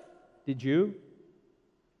does? Did you?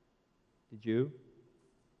 Did you?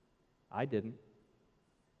 I didn't.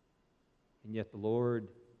 And yet the Lord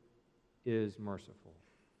is merciful.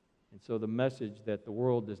 And so the message that the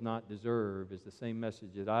world does not deserve is the same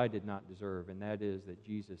message that I did not deserve, and that is that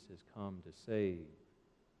Jesus has come to save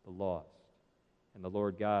the lost. And the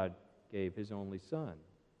Lord God gave His only Son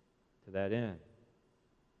to that end.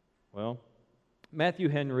 Well, Matthew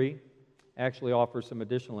Henry actually offers some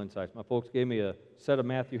additional insights. My folks gave me a set of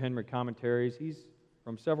Matthew Henry commentaries. He's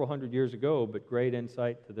from several hundred years ago, but great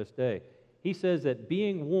insight to this day. He says that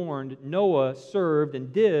being warned, Noah served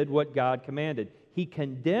and did what God commanded. He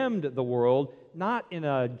condemned the world, not in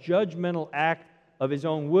a judgmental act of his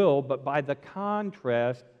own will, but by the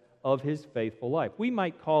contrast of his faithful life. We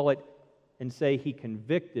might call it and say he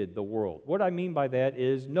convicted the world. What I mean by that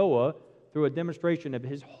is Noah, through a demonstration of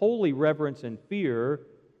his holy reverence and fear,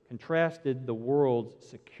 contrasted the world's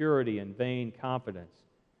security and vain confidence.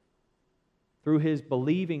 Through his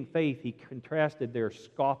believing faith, he contrasted their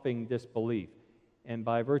scoffing disbelief. And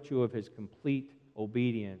by virtue of his complete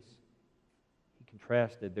obedience, he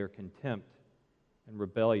contrasted their contempt and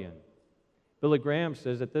rebellion. Billy Graham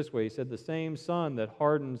says it this way. He said, "The same sun that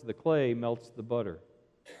hardens the clay melts the butter."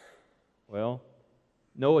 Well,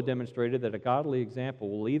 Noah demonstrated that a godly example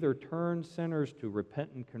will either turn sinners to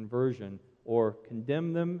repentant conversion or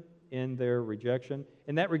condemn them in their rejection.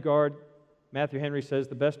 In that regard, Matthew Henry says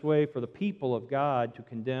the best way for the people of God to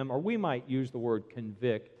condemn, or we might use the word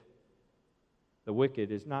convict, the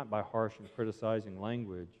wicked is not by harsh and criticizing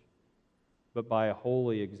language, but by a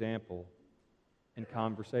holy example and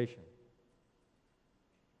conversation.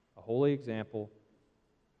 A holy example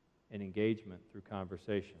and engagement through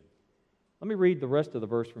conversation. Let me read the rest of the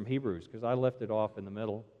verse from Hebrews, because I left it off in the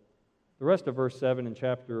middle. The rest of verse 7 in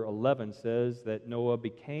chapter 11 says that Noah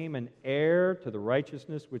became an heir to the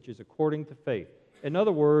righteousness which is according to faith. In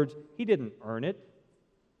other words, he didn't earn it.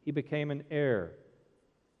 He became an heir,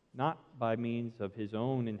 not by means of his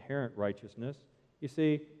own inherent righteousness. You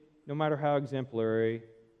see, no matter how exemplary,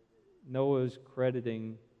 Noah's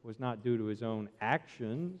crediting was not due to his own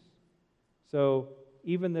actions. So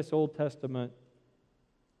even this Old Testament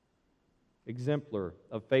exemplar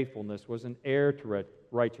of faithfulness was an heir to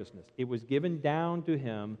righteousness. It was given down to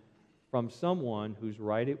him from someone whose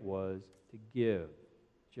right it was to give,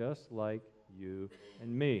 just like you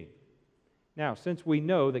and me. Now, since we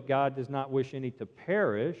know that God does not wish any to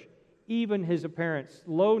perish, even his apparent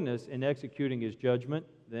slowness in executing his judgment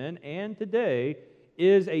then and today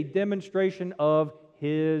is a demonstration of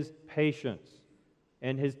his patience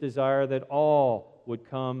and his desire that all would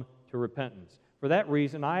come to repentance. For that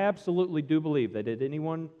reason, I absolutely do believe that if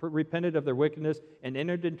anyone repented of their wickedness and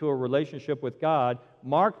entered into a relationship with God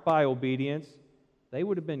marked by obedience, they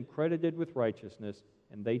would have been credited with righteousness,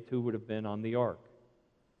 and they too would have been on the ark.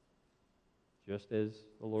 Just as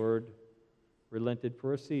the Lord relented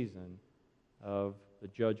for a season of the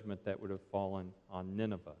judgment that would have fallen on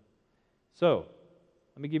Nineveh. So,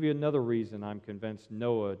 let me give you another reason I'm convinced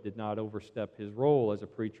Noah did not overstep his role as a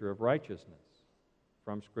preacher of righteousness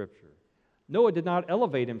from Scripture. Noah did not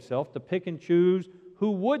elevate himself to pick and choose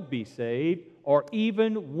who would be saved or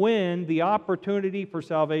even when the opportunity for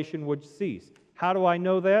salvation would cease. How do I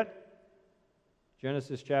know that?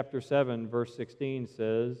 Genesis chapter 7, verse 16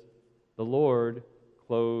 says, "The Lord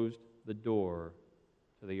closed the door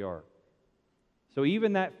to the ark." So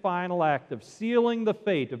even that final act of sealing the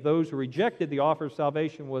fate of those who rejected the offer of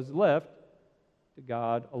salvation was left to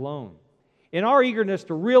God alone. In our eagerness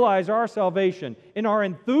to realize our salvation, in our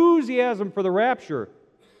enthusiasm for the rapture,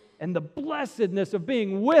 and the blessedness of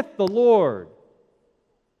being with the Lord,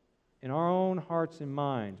 in our own hearts and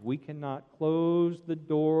minds, we cannot close the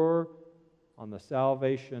door on the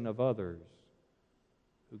salvation of others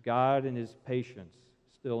who God in His patience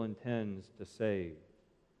still intends to save.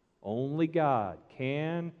 Only God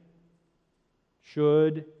can,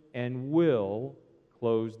 should, and will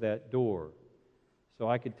close that door. So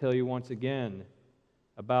I could tell you once again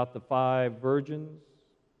about the 5 virgins.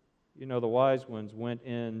 You know, the wise ones went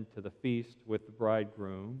in to the feast with the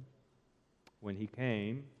bridegroom when he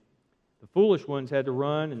came. The foolish ones had to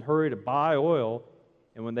run and hurry to buy oil,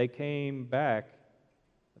 and when they came back,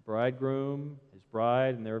 the bridegroom, his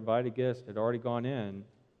bride, and their invited guests had already gone in,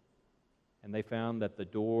 and they found that the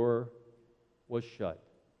door was shut.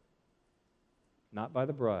 Not by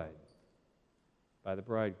the bride, by the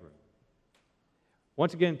bridegroom.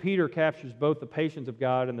 Once again, Peter captures both the patience of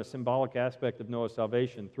God and the symbolic aspect of Noah's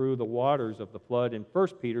salvation through the waters of the flood in 1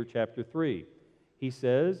 Peter chapter 3. He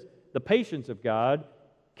says, "The patience of God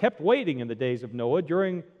kept waiting in the days of Noah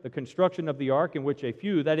during the construction of the ark, in which a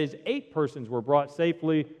few, that is 8 persons, were brought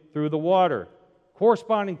safely through the water.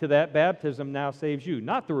 Corresponding to that, baptism now saves you,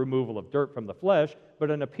 not the removal of dirt from the flesh, but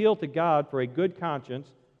an appeal to God for a good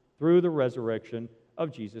conscience through the resurrection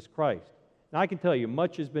of Jesus Christ." Now, I can tell you,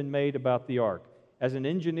 much has been made about the ark. As an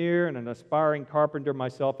engineer and an aspiring carpenter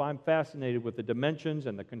myself, I'm fascinated with the dimensions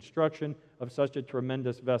and the construction of such a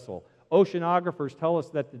tremendous vessel. Oceanographers tell us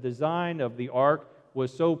that the design of the ark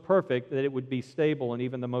was so perfect that it would be stable in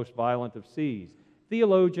even the most violent of seas.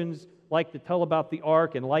 Theologians like to tell about the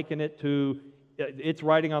ark and liken it to its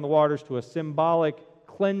riding on the waters to a symbolic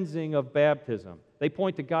cleansing of baptism. They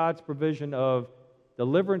point to God's provision of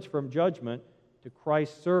deliverance from judgment to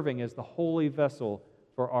Christ serving as the holy vessel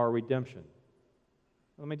for our redemption.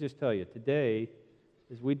 Let me just tell you, today,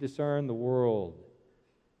 as we discern the world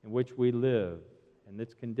in which we live and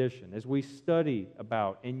its condition, as we study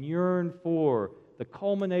about and yearn for the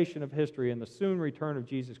culmination of history and the soon return of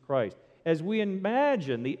Jesus Christ, as we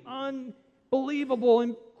imagine the unbelievable,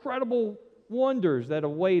 incredible wonders that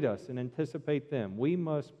await us and anticipate them, we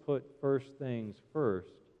must put first things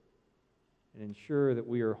first and ensure that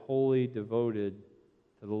we are wholly devoted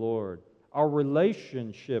to the Lord. Our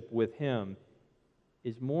relationship with Him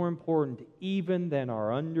is more important even than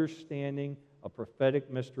our understanding of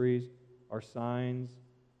prophetic mysteries or signs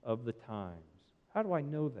of the times. How do I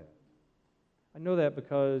know that? I know that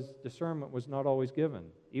because discernment was not always given,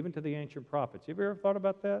 even to the ancient prophets. Have you ever thought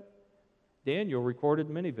about that? Daniel recorded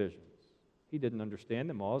many visions. He didn't understand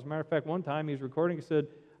them all. As a matter of fact, one time he was recording, he said,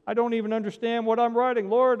 I don't even understand what I'm writing.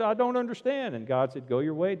 Lord, I don't understand. And God said, go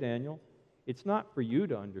your way, Daniel. It's not for you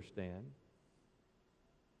to understand.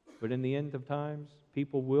 But in the end of times,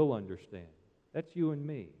 people will understand. That's you and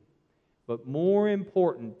me. But more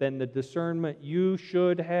important than the discernment you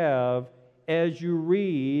should have as you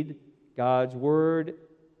read God's Word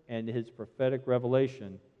and His prophetic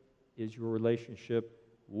revelation is your relationship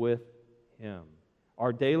with Him.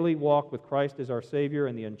 Our daily walk with Christ as our Savior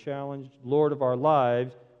and the unchallenged Lord of our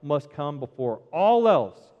lives must come before all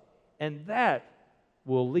else, and that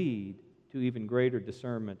will lead to even greater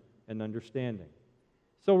discernment and understanding.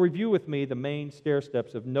 So review with me the main stair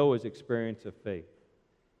steps of Noah's experience of faith.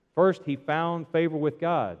 First, he found favor with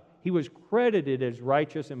God. He was credited as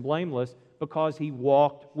righteous and blameless because he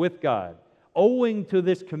walked with God. Owing to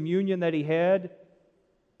this communion that he had,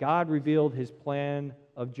 God revealed His plan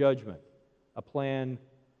of judgment, a plan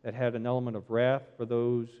that had an element of wrath for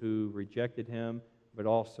those who rejected Him, but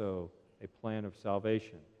also a plan of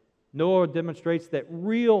salvation. Noah demonstrates that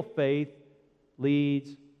real faith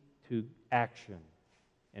leads to action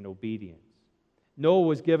and obedience. Noah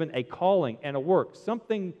was given a calling and a work,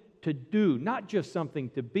 something to do, not just something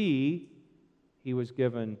to be. He was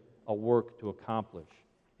given a work to accomplish.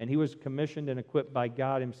 And he was commissioned and equipped by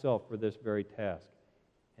God Himself for this very task.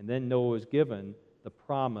 And then Noah was given the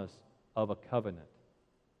promise of a covenant.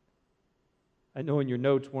 I know in your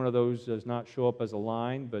notes one of those does not show up as a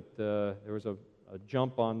line, but there was a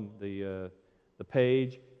jump on the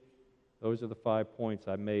page. Those are the 5 points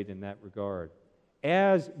I made in that regard.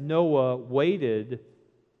 As Noah waited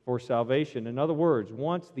for salvation, in other words,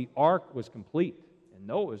 once the ark was complete and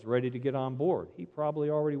Noah was ready to get on board, he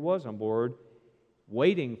probably already was on board,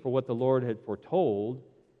 waiting for what the Lord had foretold,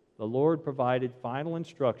 the Lord provided final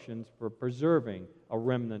instructions for preserving a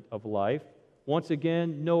remnant of life. Once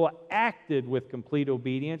again, Noah acted with complete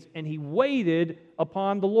obedience, and he waited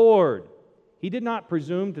upon the Lord. He did not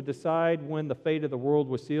presume to decide when the fate of the world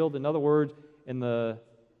was sealed. In other words, in the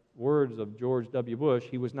words of George W. Bush,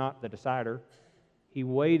 he was not the decider. He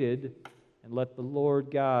waited and let the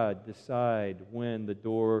Lord God decide when the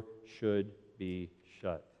door should be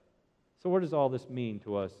shut. So what does all this mean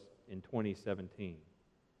to us in 2017?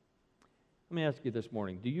 Let me ask you this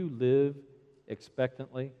morning, do you live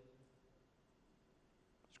expectantly?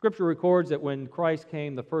 Scripture records that when Christ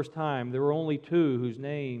came the first time, there were only two whose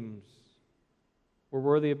names were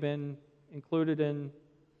worthy of being included in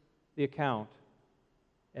the account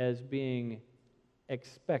as being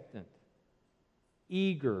expectant,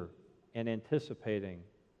 eager, and anticipating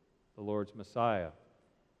the Lord's Messiah.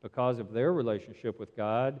 Because of their relationship with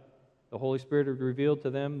God, the Holy Spirit had revealed to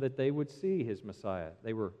them that they would see His Messiah.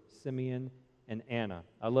 They were Simeon and Anna.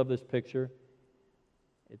 I love this picture.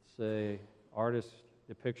 It's an artist's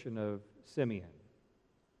depiction of Simeon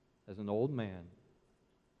as an old man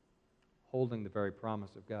holding the very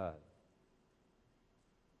promise of God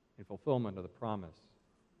in fulfillment of the promise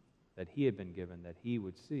that he had been given, that he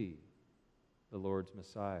would see the Lord's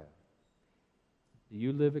Messiah. Do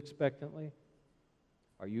you live expectantly?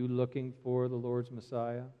 Are you looking for the Lord's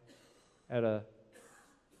Messiah? At a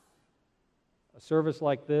service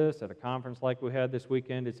like this, at a conference like we had this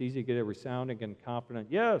weekend, it's easy to get a resounding and confident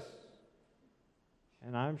yes.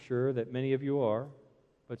 And I'm sure that many of you are,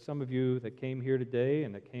 but some of you that came here today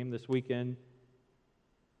and that came this weekend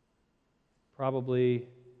probably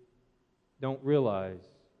don't realize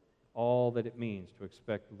all that it means to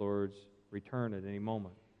expect the Lord's return at any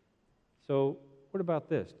moment. So, what about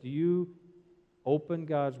this? Do you open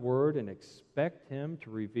God's Word and expect Him to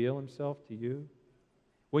reveal Himself to you?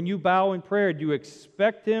 When you bow in prayer, do you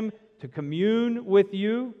expect Him to commune with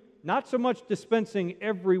you? Not so much dispensing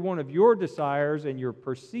every one of your desires and your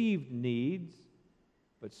perceived needs,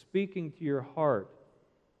 but speaking to your heart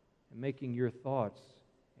and making your thoughts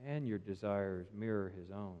and your desires mirror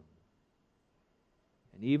His own.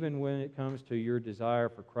 And even when it comes to your desire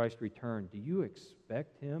for Christ's return, do you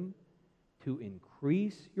expect Him to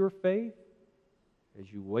increase your faith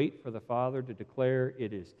as you wait for the Father to declare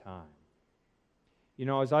it is time? You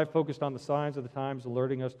know, as I've focused on the signs of the times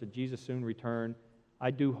alerting us to Jesus' soon return, I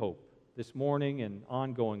do hope this morning and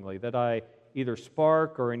ongoingly that I either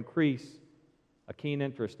spark or increase a keen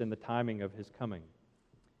interest in the timing of His coming.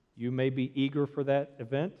 You may be eager for that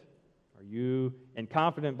event. Are you, and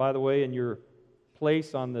confident, by the way, in your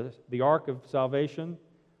place on the ark of salvation?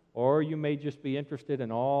 Or you may just be interested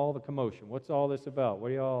in all the commotion. What's all this about?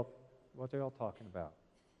 What are they all talking about?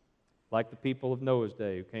 Like the people of Noah's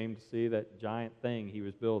day who came to see that giant thing he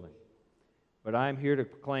was building. But I'm here to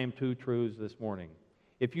proclaim two truths this morning.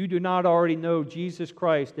 If you do not already know Jesus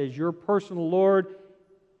Christ as your personal Lord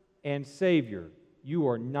and Savior, you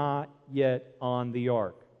are not yet on the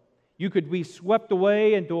ark. You could be swept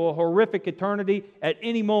away into a horrific eternity at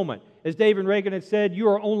any moment. As David Reagan had said, you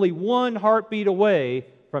are only one heartbeat away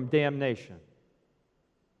from damnation.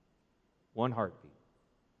 One heartbeat.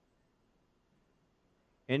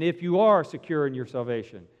 And if you are secure in your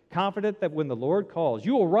salvation, confident that when the Lord calls,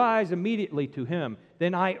 you will rise immediately to Him,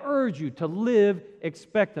 then I urge you to live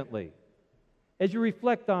expectantly. As you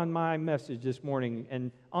reflect on my message this morning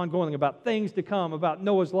and ongoing about things to come, about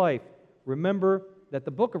Noah's life, remember that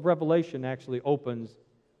the book of Revelation actually opens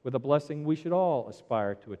with a blessing we should all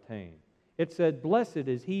aspire to attain. It said, "Blessed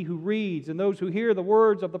is he who reads and those who hear the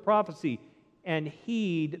words of the prophecy and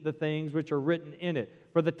heed the things which are written in it,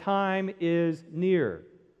 for the time is near."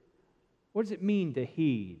 What does it mean to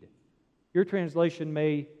heed? Your translation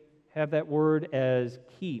may have that word as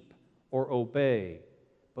keep or obey.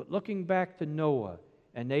 But looking back to Noah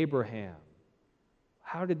and Abraham,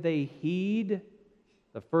 how did they heed?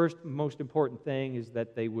 The first most important thing is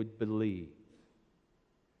that they would believe.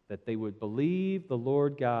 That they would believe the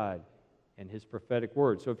Lord God and His prophetic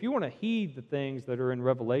word. So if you want to heed the things that are in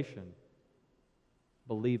Revelation,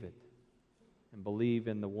 believe it. And believe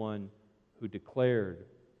in the one who declared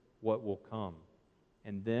what will come.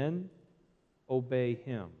 And then obey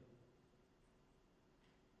Him.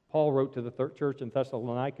 Paul wrote to the church in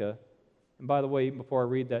Thessalonica, and by the way, before I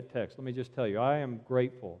read that text, let me just tell you, I am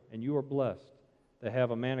grateful, and you are blessed to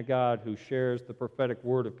have a man of God who shares the prophetic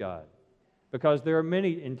word of God. Because there are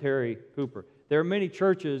many, in Terry Cooper, there are many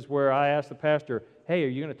churches where I ask the pastor, hey, are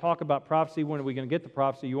you going to talk about prophecy? When are we going to get to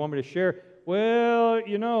prophecy? You want me to share? Well,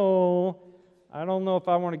 you know, I don't know if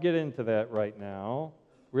I want to get into that right now.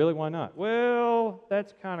 Really, why not? Well,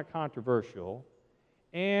 that's kind of controversial.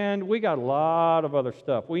 And we got a lot of other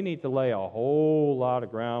stuff. We need to lay a whole lot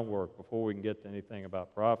of groundwork before we can get to anything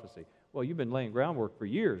about prophecy. Well, you've been laying groundwork for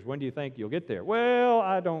years. When do you think you'll get there? Well,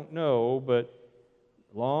 I don't know, but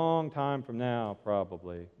a long time from now,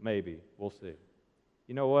 probably, maybe. We'll see.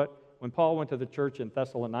 You know what? When Paul went to the church in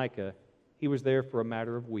Thessalonica, he was there for a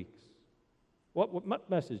matter of weeks. What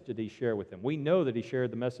message did he share with them? We know that he shared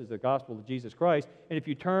the message of the gospel of Jesus Christ. And if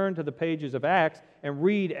you turn to the pages of Acts and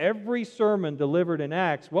read every sermon delivered in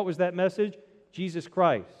Acts, what was that message? Jesus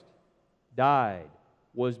Christ died,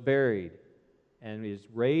 was buried, and is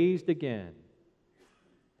raised again.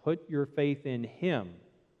 Put your faith in Him,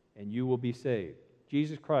 and you will be saved.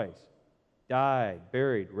 Jesus Christ died,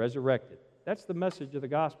 buried, resurrected. That's the message of the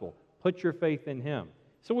gospel. Put your faith in Him.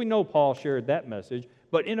 So we know Paul shared that message.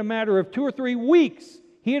 But in a matter of 2 or 3 weeks,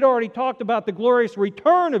 he had already talked about the glorious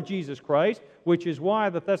return of Jesus Christ, which is why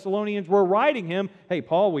the Thessalonians were writing him, hey,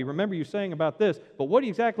 Paul, we remember you saying about this, but what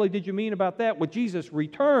exactly did you mean about that with Jesus'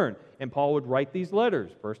 return? And Paul would write these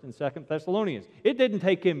letters, 1st and 2nd Thessalonians. It didn't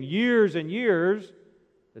take him years and years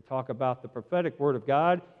to talk about the prophetic word of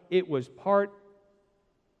God. It was part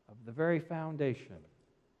of the very foundation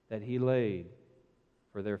that he laid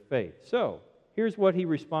for their faith. So, here's what he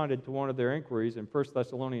responded to one of their inquiries in 1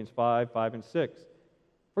 Thessalonians 5 and 6.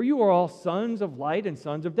 For you are all sons of light and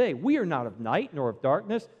sons of day. We are not of night nor of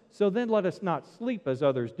darkness, so then let us not sleep as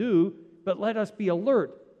others do, but let us be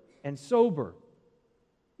alert and sober.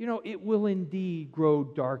 You know, it will indeed grow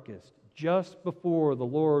darkest just before the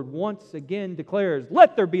Lord once again declares,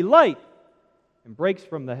 let there be light, and breaks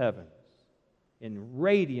from the heavens in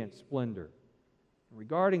radiant splendor.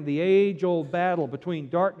 Regarding the age-old battle between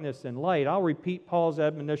darkness and light, I'll repeat Paul's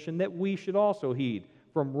admonition that we should also heed.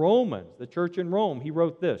 From Romans, the church in Rome, he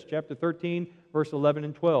wrote this, chapter 13, verse 11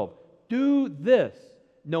 and 12. Do this,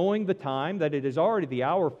 knowing the time, that it is already the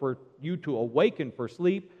hour for you to awaken for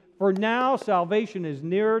sleep. For now salvation is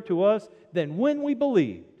nearer to us than when we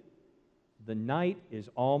believed. The night is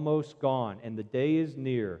almost gone, and the day is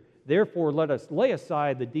near. Therefore let us lay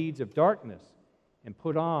aside the deeds of darkness and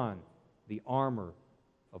put on the armor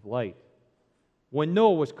of light. When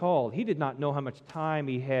Noah was called, he did not know how much time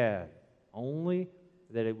he had, only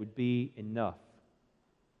that it would be enough.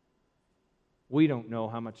 We don't know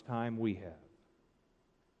how much time we have,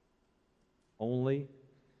 only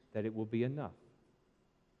that it will be enough.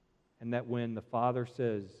 And that when the Father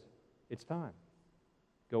says, it's time,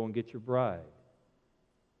 go and get your bride,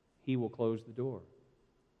 He will close the door.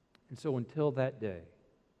 And so until that day,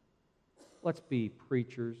 let's be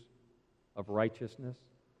preachers of righteousness.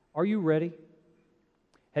 Are you ready?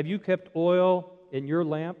 Have you kept oil in your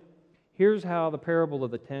lamp? Here's how the parable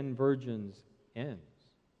of the 10 virgins ends.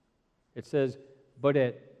 It says, but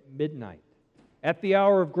at midnight, at the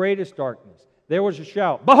hour of greatest darkness, there was a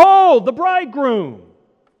shout, behold, the bridegroom!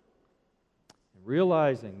 And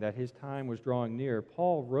realizing that his time was drawing near,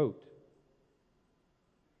 Paul wrote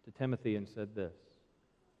to Timothy and said this,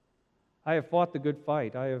 I have fought the good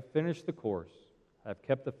fight, I have finished the course, I have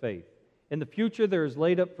kept the faith. In the future there is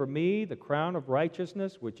laid up for me the crown of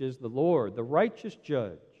righteousness, which is the Lord, the righteous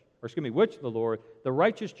judge, which the Lord, the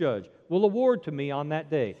righteous judge, will award to me on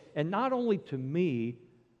that day. And not only to me,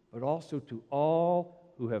 but also to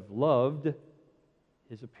all who have loved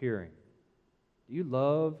His appearing. Do you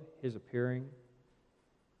love His appearing?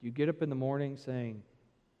 Do you get up in the morning saying,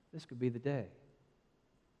 this could be the day?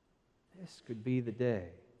 This could be the day.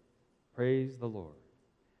 Praise the Lord.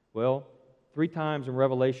 Well, 3 times in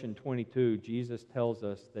Revelation 22, Jesus tells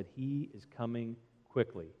us that He is coming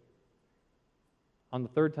quickly. On the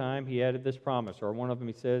 3rd time, He added this promise, or one of them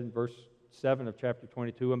He said in verse 7 of chapter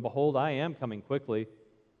 22, and behold, I am coming quickly.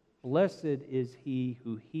 Blessed is he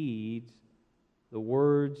who heeds the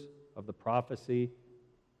words of the prophecy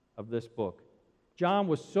of this book. John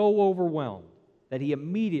was so overwhelmed that he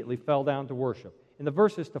immediately fell down to worship. In the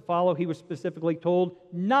verses to follow, he was specifically told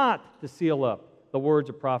not to seal up the words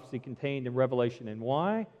of prophecy contained in Revelation. And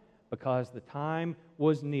why? Because the time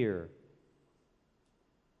was near.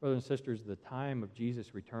 Brothers and sisters, the time of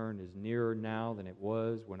Jesus' return is nearer now than it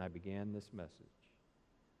was when I began this message.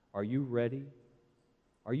 Are you ready?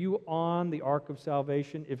 Are you on the ark of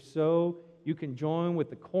salvation? If so, you can join with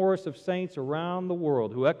the chorus of saints around the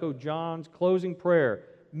world who echo John's closing prayer,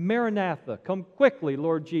 Maranatha, come quickly,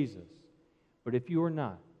 Lord Jesus. But if you are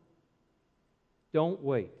not, don't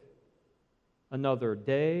wait another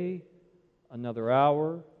day, another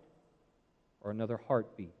hour, or another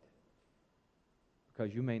heartbeat,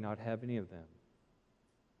 because you may not have any of them.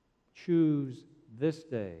 Choose this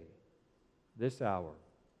day, this hour,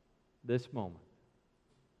 this moment,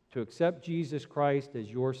 to accept Jesus Christ as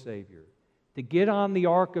your Savior, to get on the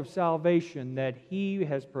ark of salvation that He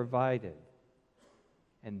has provided,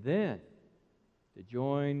 and then to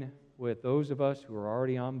join with those of us who are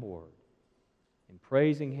already on board in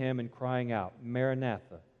praising Him and crying out,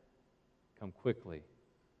 Maranatha, come quickly,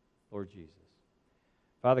 Lord Jesus.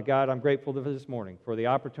 Father God, I'm grateful this morning for the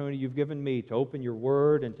opportunity You've given me to open Your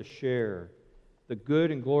Word and to share the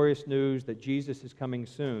good and glorious news that Jesus is coming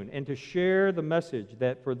soon, and to share the message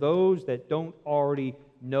that for those that don't already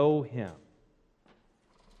know Him,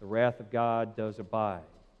 the wrath of God does abide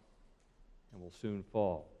and will soon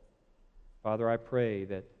fall. Father, I pray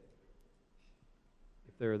that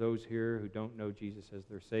if there are those here who don't know Jesus as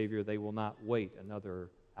their Savior, they will not wait another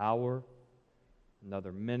hour,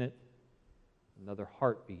 another minute, another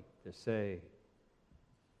heartbeat to say,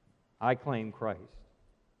 I claim Christ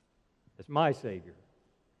as my Savior,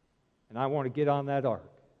 and I want to get on that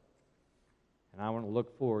ark, and I want to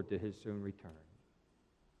look forward to His soon return.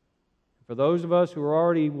 For those of us who are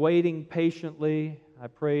already waiting patiently, I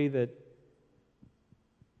pray that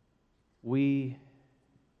we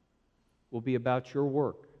will be about Your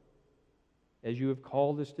work as You have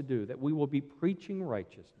called us to do, that we will be preaching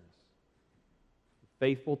righteousness,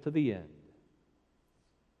 faithful to the end,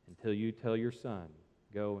 until You tell Your Son,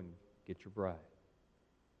 go and get your bride.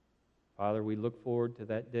 Father, we look forward to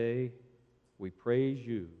that day. We praise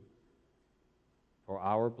You for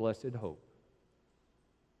our blessed hope,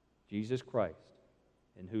 Jesus Christ,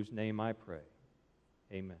 in whose name I pray.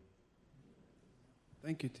 Amen.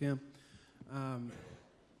 Thank you, Tim.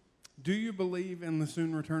 Do you believe in the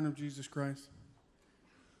soon return of Jesus Christ?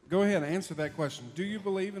 Go ahead, answer that question. Do you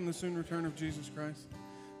believe in the soon return of Jesus Christ?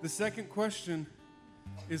 The second question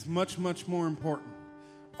is much, much more important.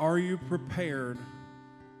 Are you prepared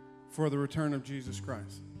for the return of Jesus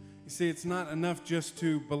Christ? You see, it's not enough just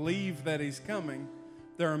to believe that He's coming.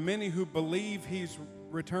 There are many who believe He's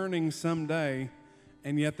returning someday,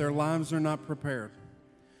 and yet their lives are not prepared.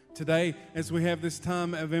 Today, as we have this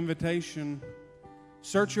time of invitation,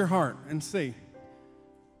 search your heart and see.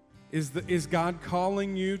 Is God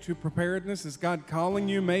calling you to preparedness? Is God calling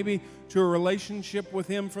you maybe to a relationship with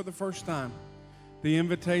Him for the first time? The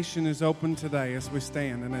invitation is open today as we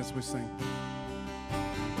stand and as we sing.